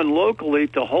someone locally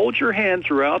to hold your hand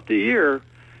throughout the year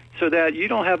so that you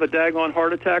don't have a daggone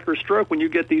heart attack or stroke when you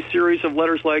get these series of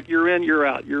letters like you're in, you're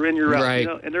out, you're in, you're out. Right.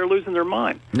 And they're losing their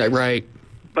mind. Right.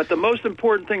 But the most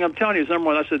important thing I'm telling you is, number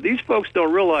one, I said, these folks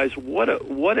don't realize what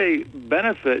a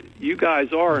benefit you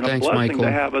guys are and Thanks, a blessing Michael.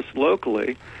 to have us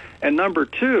locally. And number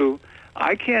two,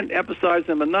 I can't emphasize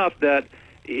them enough that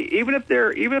even if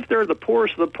they're the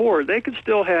poorest of the poor, they could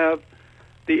still have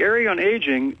the Area on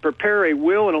Aging prepare a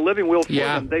will and a living will for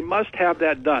them. They must have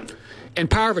that done. And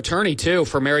power of attorney, too,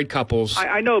 for married couples.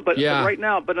 I know, but right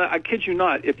now, I kid you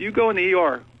not, if you go in the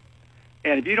ER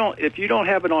and if you don't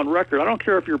have it on record, I don't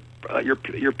care if your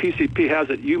PCP has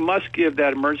it, you must give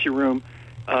that emergency room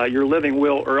your living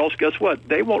will, or else guess what?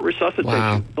 They won't resuscitate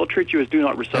you. They'll treat you as do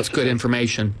not resuscitate. That's good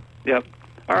information. Yep.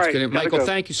 All right, good. Michael,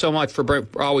 thank you so much for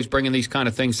always bringing these kind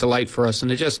of things to light for us,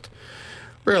 and it just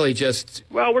really just.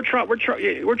 Well, we're trying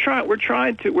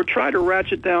to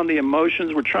ratchet down the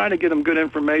emotions. We're trying to get them good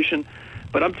information.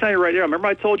 But I'm telling you right now, remember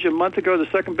I told you a month ago the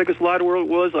second biggest lie in the world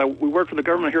was we work for the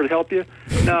government here to help you?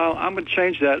 No, I'm going to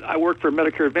change that. I work for a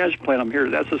Medicare Advantage plan. I'm here.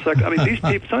 That's the second. I mean,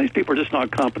 some of these people are just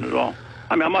not competent at all.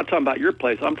 I mean, I'm not talking about your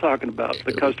place. I'm talking about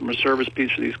the customer service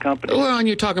piece for these companies. Well, and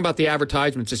you're talking about the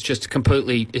advertisements. It's just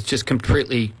completely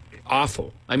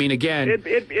awful. I mean, again,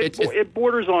 it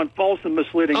borders on false and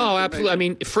misleading. Oh, absolutely. I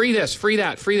mean, free this, free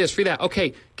that, free this, free that.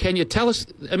 Okay, can you tell us?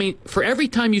 I mean, for every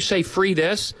time you say free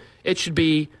this, it should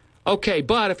be okay.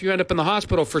 But if you end up in the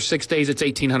hospital for 6 days, it's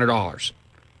 $1,800.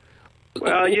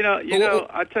 Well,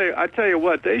 I tell you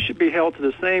what, they should be held to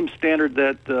the same standard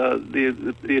that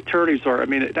the attorneys are. I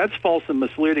mean, that's false and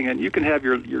misleading, and you can have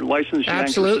your license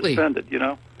suspended.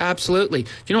 Absolutely.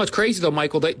 You know what's crazy though,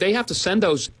 Michael? They have to send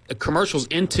those commercials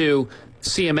into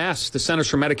CMS, the Centers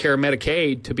for Medicare and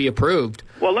Medicaid, to be approved.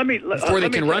 Well, before they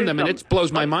can run them, and it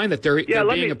blows my mind that they're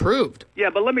being approved.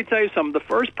 Yeah, but let me tell you something. The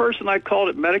first person I called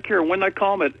at Medicare, and when I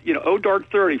call them at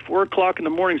 0:30, 4 o'clock in the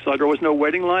morning, so there was no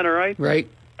waiting line. All right. Right.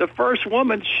 The first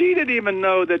woman, she didn't even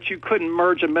know that you couldn't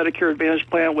merge a Medicare Advantage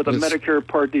plan with a Medicare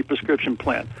Part D prescription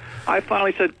plan. I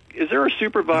finally said, is there a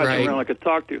supervisor around I could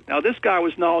talk to? Now, this guy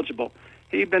was knowledgeable.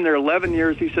 He'd been there 11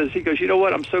 years. He goes, you know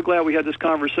what? I'm so glad we had this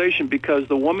conversation because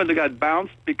the woman that got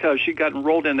bounced because she got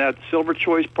enrolled in that Silver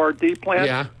Choice Part D plan.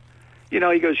 Yeah. He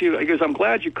goes, I'm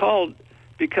glad you called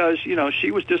because,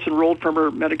 she was disenrolled from her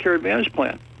Medicare Advantage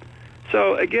plan.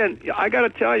 So, again, I got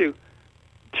to tell you,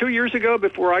 2 years ago,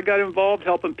 before I got involved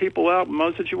helping people out in my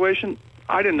own situation,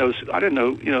 I didn't know,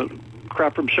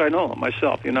 crap from Shinola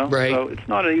myself, Right. So it's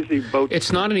not an easy boat.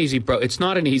 It's not an easy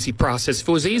process. If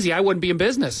it was easy, I wouldn't be in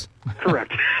business.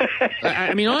 Correct.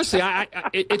 I mean, honestly,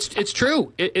 it's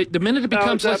true. The minute it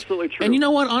becomes it's absolutely true. And you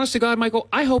know what? Honest to God, Michael,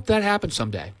 I hope that happens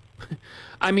someday.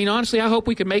 I mean, honestly, I hope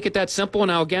we can make it that simple.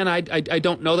 Now, again, I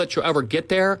don't know that you'll ever get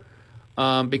there.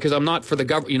 Because I'm not for the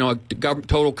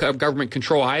total government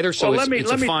control either, so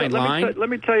it's a fine line. Let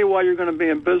me tell you why you're going to be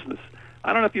in business.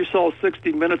 I don't know if you saw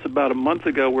 60 Minutes about a month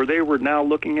ago where they were now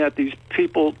looking at these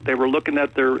people. They were looking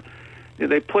at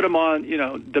they put them on,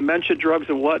 dementia drugs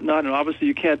and whatnot, and obviously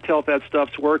you can't tell if that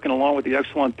stuff's working along with the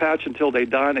Exelon patch until they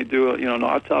die and they do an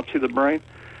autopsy of the brain.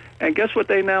 And guess what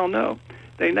they now know?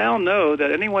 They now know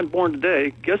that anyone born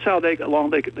today, guess what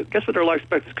their life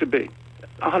expectancy could be?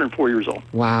 104 years old.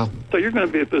 Wow. So you're going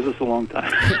to be in business a long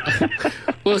time.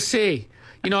 We'll see.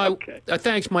 Okay.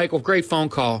 Thanks, Michael. Great phone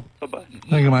call. Bye-bye.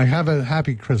 Thank you, Mike. Have a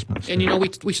happy Christmas. And,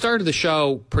 we started the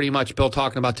show pretty much, Bill,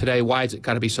 talking about today, why has it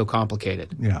got to be so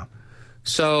complicated? Yeah.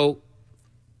 So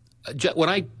when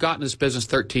I got in this business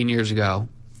 13 years ago,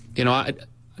 and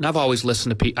I've always listened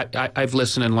to people. I've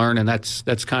listened and learned, and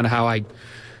that's kind of how I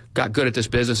got good at this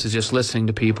business, is just listening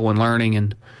to people and learning.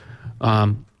 And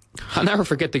I'll never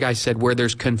forget the guy said, where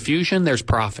there's confusion, there's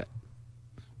profit.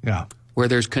 Yeah. Where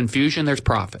there's confusion, there's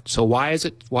profit. So why is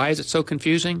it so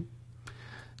confusing?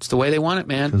 It's the way they want it,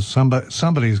 man. Because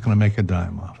somebody's going to make a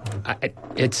dime off of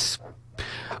it.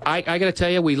 I got to tell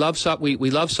you, we love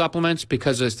supplements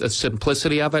because of the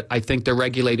simplicity of it. I think they're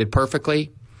regulated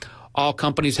perfectly. All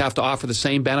companies have to offer the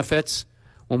same benefits.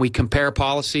 When we compare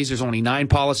policies, there's only 9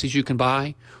 policies you can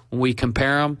buy. When we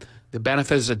compare them, the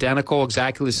benefit is identical,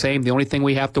 exactly the same. The only thing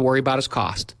we have to worry about is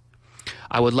cost.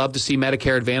 I would love to see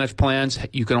Medicare Advantage plans.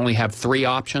 You can only have 3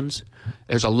 options.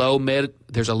 There's a low,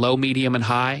 medium, and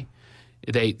high.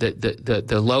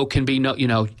 The low can be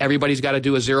everybody's got to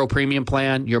do a 0 premium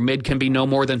plan. Your mid can be no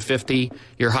more than 50.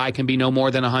 Your high can be no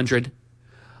more than 100.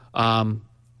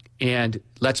 And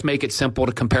let's make it simple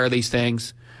to compare these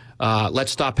things.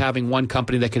 Let's stop having one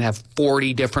company that can have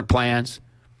 40 different plans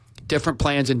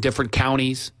in different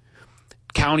counties,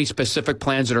 county-specific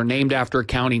plans that are named after a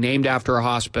county, named after a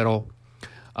hospital,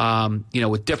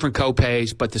 with different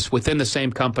co-pays, but this within the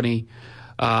same company.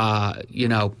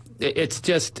 It's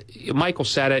just, Michael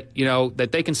said it,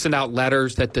 that they can send out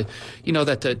letters that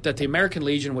the American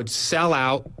Legion would sell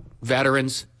out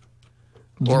veterans.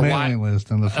 Or a mailing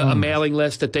list on the phone. A mailing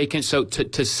list that they can, so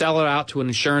to sell it out to an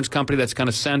insurance company that's going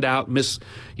to send out,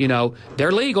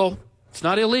 they're legal. It's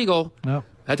not illegal. Nope.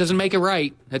 That doesn't make it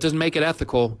right. That doesn't make it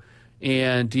ethical.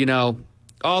 And,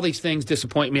 all these things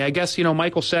disappoint me. I guess,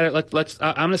 Michael said it.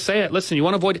 I'm going to say it. Listen, you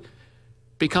want to avoid,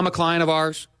 become a client of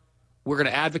ours. We're going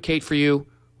to advocate for you.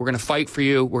 We're going to fight for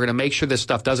you. We're going to make sure this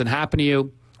stuff doesn't happen to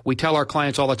you. We tell our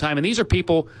clients all the time, and these are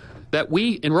people that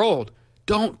we enrolled.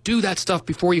 Don't do that stuff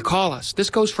before you call us. This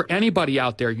goes for anybody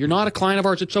out there. You're not a client of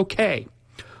ours. It's okay.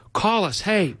 Call us.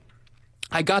 Hey,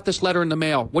 I got this letter in the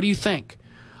mail. What do you think?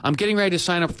 I'm getting ready to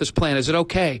sign up for this plan. Is it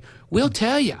okay? We'll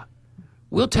tell you.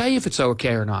 We'll tell you if it's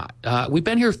okay or not. We've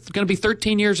been here going to be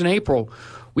 13 years in April.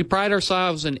 We pride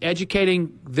ourselves in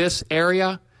educating this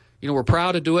area. We're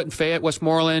proud to do it in Fayette,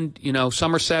 Westmoreland,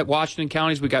 Somerset, Washington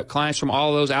counties. We got clients from all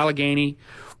of those, Allegheny.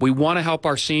 We want to help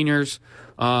our seniors.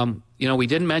 We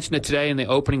didn't mention it today in the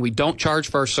opening. We don't charge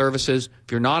for our services.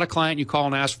 If you're not a client, you call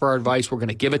and ask for our advice. We're going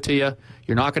to give it to you.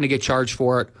 You're not going to get charged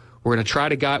for it. We're going to try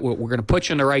to guide. We're going to put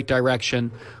you in the right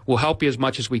direction. We'll help you as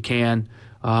much as we can.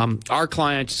 Our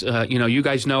clients, you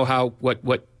guys know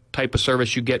what type of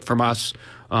service you get from us.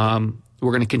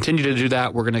 We're going to continue to do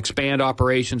that. We're going to expand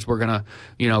operations. We're going to,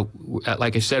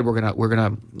 like I said,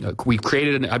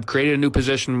 I've created a new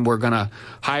position. We're going to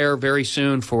hire very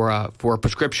soon for a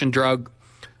prescription drug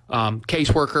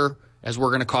caseworker, as we're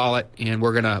going to call it, and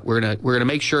we're going to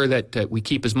make sure that we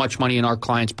keep as much money in our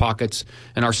clients' pockets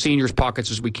and our seniors'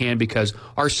 pockets as we can, because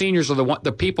our seniors are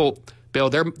the people, Bill.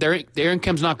 Their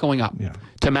income's not going up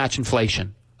to match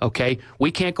inflation. Okay,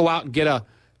 we can't go out and get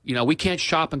we can't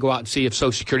shop and go out and see if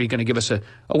Social Security is going to give us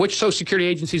which Social Security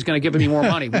agency is going to give me more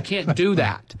money. We can't do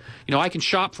that. I can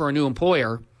shop for a new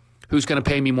employer who's going to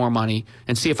pay me more money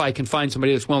and see if I can find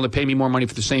somebody that's willing to pay me more money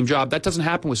for the same job. That doesn't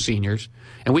happen with seniors.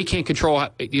 And we can't control,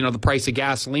 the price of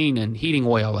gasoline and heating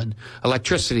oil and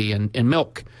electricity and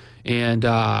milk. And,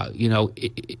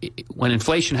 when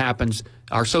inflation happens,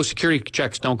 our Social Security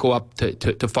checks don't go up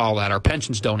to follow that. Our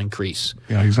pensions don't increase.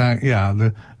 Yeah, exactly.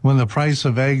 Yeah. When the price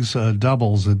of eggs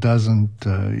doubles, it doesn't,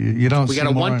 you don't see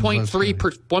more. We got a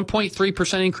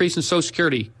 1.3% increase in Social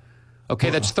Security. Okay,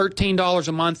 that's $13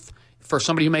 a month. For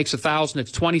somebody who makes $1,000,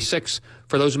 it's $26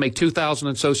 for those who make $2,000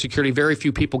 in Social Security. Very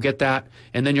few people get that.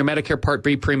 And then your Medicare Part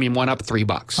B premium went up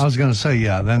 $3. I was going to say,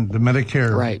 then the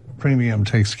Medicare premium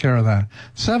takes care of that.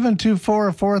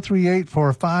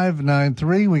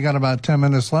 724-438-4593. We got about 10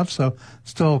 minutes left, so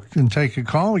still can take a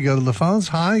call. We go to the phones.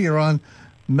 Hi, you're on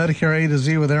Medicare A to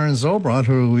Z with Aaron Zolbrod.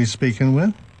 Who are we speaking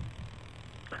with?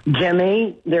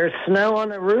 Jimmy, there's snow on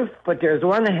the roof, but there's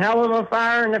one hell of a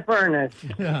fire in the furnace.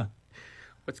 Yeah.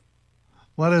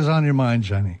 What is on your mind,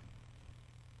 Jenny?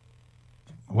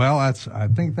 Well, I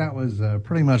think that was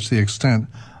pretty much the extent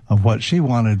of what she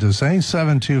wanted to say.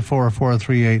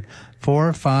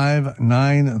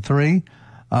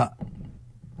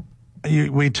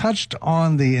 724-438-4593. We touched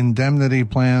on the indemnity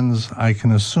plans. I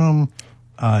can assume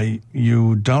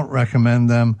you don't recommend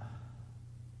them.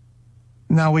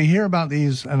 Now, we hear about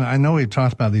these, and I know we've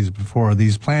talked about these before,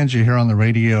 these plans you hear on the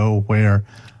radio where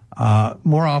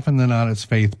more often than not, it's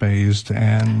faith-based,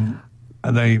 and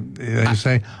they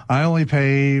say, I only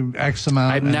pay X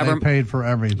amount, they paid for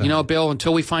everything. Bill,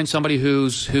 until we find somebody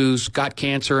who's got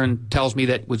cancer and tells me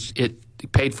that it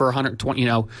paid for 120,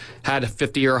 had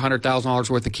 $50,000 or $100,000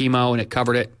 worth of chemo and it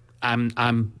covered it, I've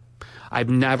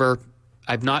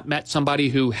not met somebody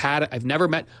who had.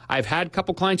 I've had a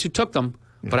couple clients who took them,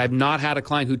 but I've not had a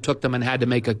client who took them and had to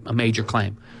make a major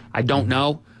claim. I don't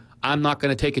know. I'm not going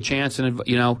to take a chance, and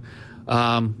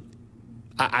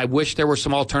I wish there were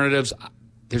some alternatives.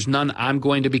 There's none I'm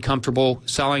going to be comfortable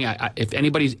selling. If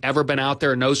anybody's ever been out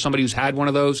there and knows somebody who's had one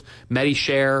of those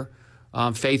Medishare,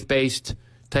 faith-based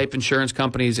type insurance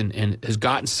companies and has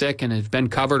gotten sick and has been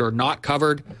covered or not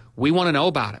covered, we want to know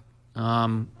about it.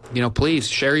 please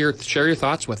share your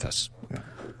thoughts with us.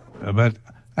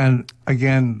 And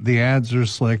again, the ads are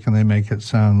slick and they make it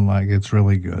sound like it's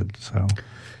really good. So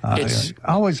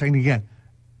always saying again,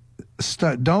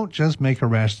 don't just make a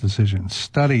rash decision.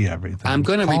 Study everything. I'm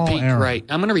going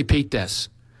to repeat this.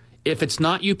 If it's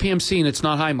not UPMC and it's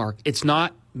not Highmark, it's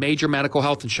not major medical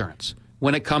health insurance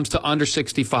when it comes to under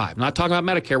 65. I'm not talking about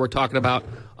Medicare. We're talking about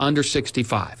under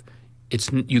 65.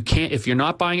 You can't, if you're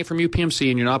not buying it from UPMC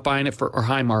and you're not buying it or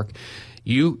Highmark,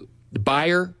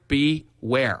 buyer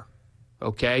beware.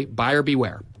 Okay? Buyer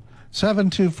beware.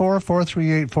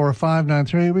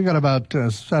 724-438-4593. We got about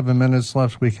 7 minutes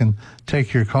left. We can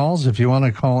take your calls. If you want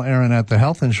to call Aaron at the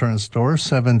health insurance store,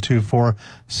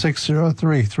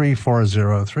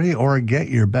 724-603-3403, or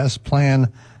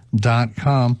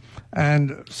getyourbestplan.com.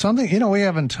 And something, we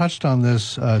haven't touched on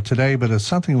this today, but it's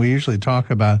something we usually talk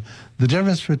about, the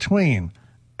difference between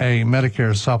a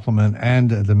Medicare supplement and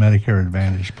the Medicare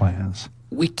Advantage plans.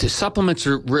 Supplements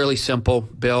are really simple,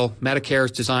 Bill. Medicare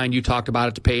is designed, you talked about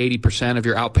it, to pay 80% of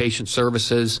your outpatient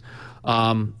services.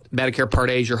 Medicare Part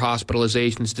A is your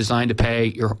hospitalization. It's designed to pay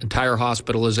your entire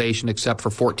hospitalization except for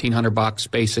 $1,400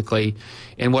 basically.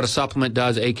 And what a supplement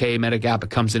does, aka Medigap, it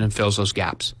comes in and fills those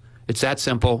gaps. It's that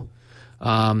simple.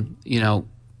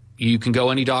 You can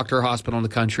go any doctor or hospital in the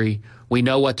country. We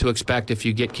know what to expect if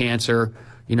you get cancer,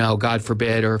 God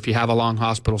forbid, or if you have a long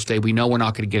hospital stay. We know we're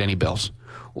not going to get any bills.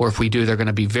 Or if we do, they're going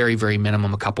to be very, very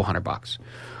minimum, a couple $100.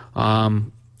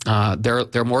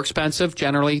 They're more expensive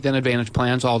generally than Advantage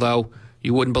plans, although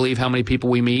you wouldn't believe how many people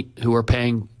we meet who are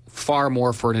paying far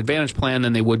more for an Advantage plan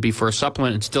than they would be for a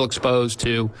supplement and still exposed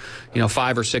to,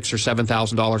 $5,000 or $6,000 or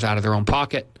 $7,000 out of their own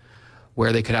pocket,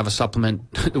 where they could have a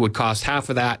supplement that would cost half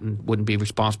of that and wouldn't be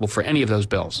responsible for any of those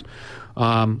bills.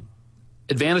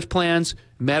 Advantage plans,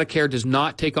 Medicare does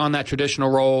not take on that traditional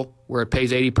role where it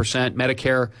pays 80%.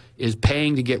 Medicare is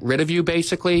paying to get rid of you,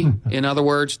 basically. In other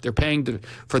words, they're paying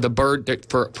for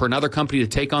another company to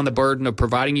take on the burden of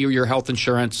providing you your health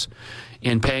insurance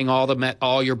and paying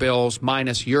all your bills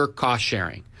minus your cost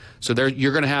sharing. So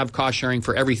you're going to have cost sharing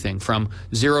for everything from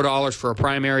 $0 for a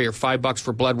primary or $5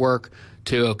 for blood work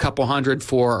to a couple $100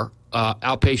 for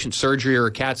outpatient surgery or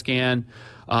a CAT scan.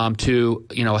 To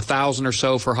 $1,000 or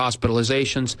so for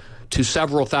hospitalizations, to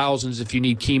several thousands if you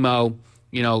need chemo,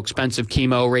 expensive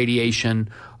chemo, radiation,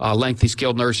 lengthy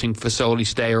skilled nursing facility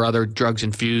stay, or other drugs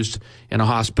infused in a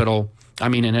hospital.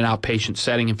 In an outpatient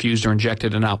setting, infused or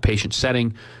injected in an outpatient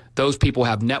setting. Those people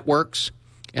have networks.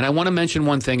 And I want to mention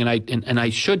one thing, and I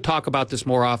should talk about this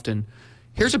more often.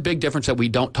 Here's a big difference that we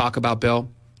don't talk about, Bill,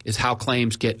 is how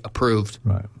claims get approved,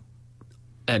 right,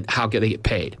 and how they get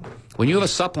paid. When you have a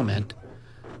supplement,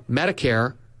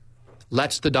 Medicare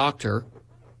lets the doctor,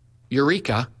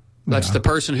 Eureka, lets the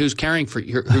person who's caring for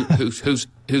you, who's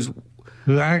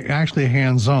actually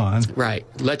hands-on. Right.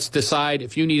 Let's decide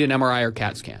if you need an MRI or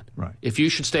CAT scan. Right. If you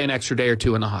should stay an extra day or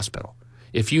two in the hospital.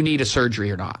 If you need a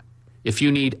surgery or not. If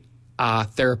you need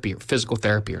therapy or physical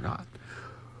therapy or not.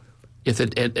 If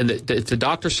the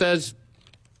doctor says,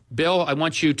 Bill, I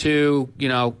want you to,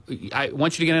 I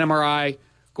want you to get an MRI,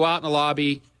 go out in the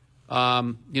lobby.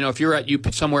 If you're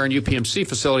at somewhere in UPMC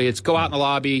facility, it's go out in the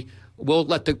lobby. We'll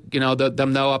let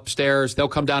them know upstairs. They'll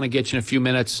come down and get you in a few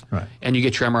minutes, right, and you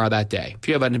get your MRI that day. If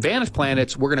you have an Advantage plan,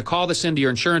 we're going to call this into your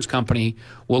insurance company.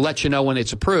 We'll let you know when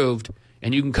it's approved,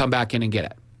 and you can come back in and get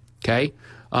it. Okay?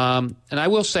 And I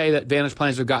will say that Advantage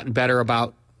plans have gotten better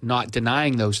about not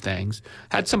denying those things.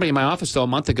 I had somebody in my office, though, a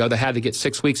month ago that had to get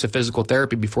 6 weeks of physical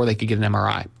therapy before they could get an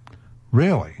MRI.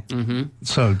 Really? Mm-hmm.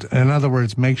 So, in other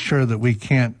words, make sure that we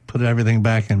can't put everything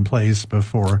back in place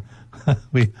before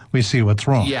we see what's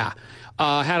wrong. Yeah.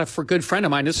 I had a good friend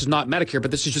of mine, this is not Medicare,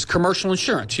 but this is just commercial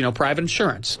insurance, private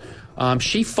insurance.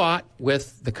 She fought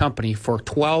with the company for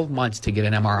 12 months to get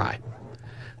an MRI.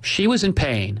 She was in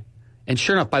pain, and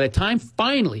sure enough, by the time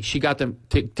finally she got them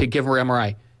to give her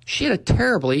MRI, she had a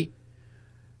terrible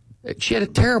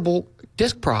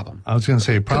disc problem. I was going to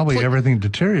say probably everything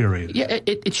deteriorated. Yeah,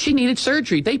 she needed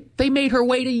surgery. They made her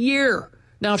wait a year.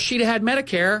 Now, if she'd had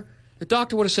Medicare, the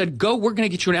doctor would have said, "Go, we're going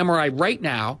to get you an MRI right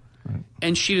now." Right.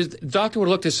 And the doctor would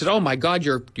have looked and said, "Oh my God,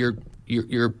 your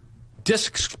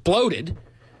disc exploded.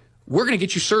 We're going to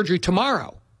get you surgery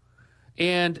tomorrow."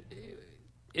 And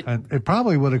it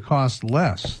probably would have cost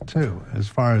less too, as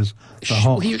far as the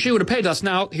whole. She would have paid us.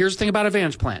 Now, here's the thing about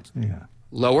Advantage plans. Yeah.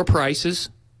 Lower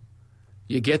prices.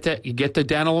 You get the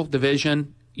dental, the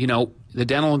vision, the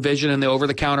dental and vision and the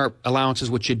over-the-counter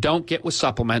allowances, which you don't get with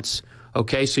supplements.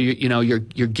 Okay, so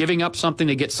you're giving up something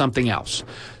to get something else.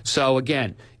 So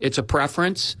again, it's a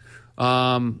preference.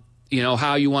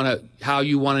 how you want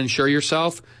to insure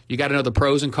yourself. You got to know the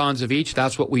pros and cons of each.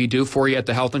 That's what we do for you at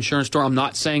the health insurance store. I'm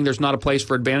not saying there's not a place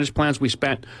for Advantage plans. We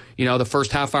spent, the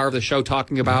first half hour of the show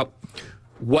talking about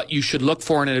what you should look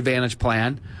for in an Advantage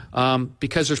plan,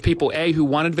 because there's people, who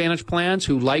want Advantage plans,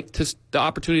 who like the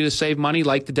opportunity to save money,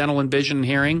 like the dental and vision and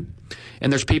hearing,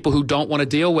 and there's people who don't want to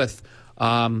deal with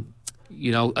an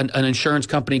insurance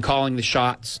company calling the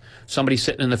shots, somebody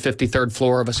sitting in the 53rd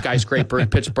floor of a skyscraper in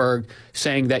Pittsburgh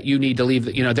saying that you need to leave,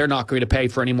 they're not going to pay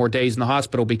for any more days in the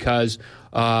hospital because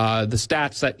the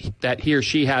stats that he or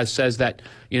she has says that,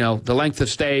 the length of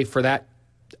stay for that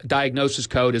diagnosis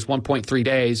code is 1.3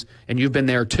 days, and you've been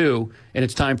there too, and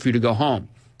it's time for you to go home.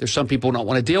 There's some people who don't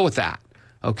want to deal with that.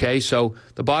 Okay, so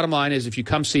the bottom line is if you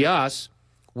come see us,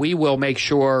 we will make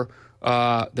sure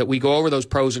that we go over those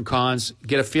pros and cons,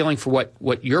 get a feeling for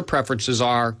what your preferences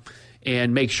are,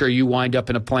 and make sure you wind up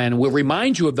in a plan. And we'll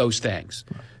remind you of those things.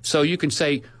 So you can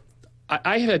say,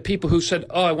 I have had people who said,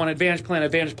 I want Advantage plan,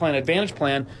 Advantage plan, Advantage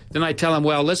plan. Then I tell them,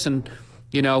 well, listen,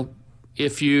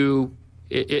 if you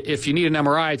need an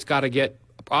MRI, it's got to get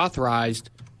authorized.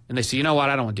 And they say, you know what,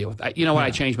 I don't want to deal with that. You know what,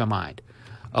 I changed my mind.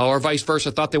 Or vice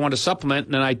versa, thought they wanted to supplement,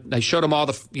 and then I showed them all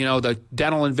the the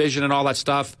dental and vision and all that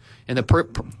stuff, and the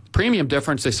premium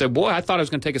difference. They said, boy, I thought I was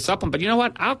going to take a supplement, but you know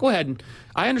what? I'll go ahead and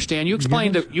I understand. You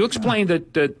explained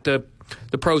the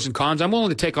pros and cons. I'm willing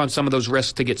to take on some of those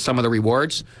risks to get some of the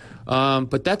rewards.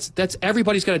 But that's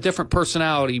everybody's got a different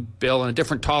personality, Bill, and a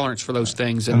different tolerance for those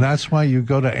things. And that's why you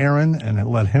go to Aaron and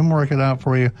let him work it out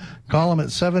for you. Call him at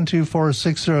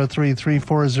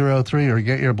 724-603-3403 or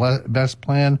get your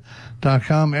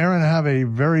bestplan.com. Aaron, have a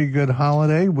very good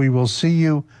holiday. We will see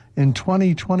you in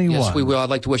 2021. Yes, we will. I'd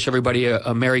like to wish everybody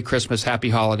a Merry Christmas, Happy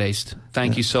Holidays.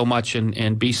 Thank you so much,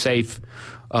 and be safe,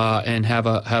 and have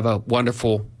a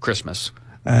wonderful Christmas.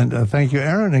 And thank you,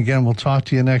 Aaron. Again, we'll talk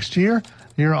to you next year.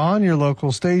 You're on your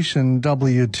local station,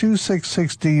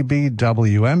 W266DB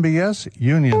WMBS,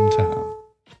 Uniontown.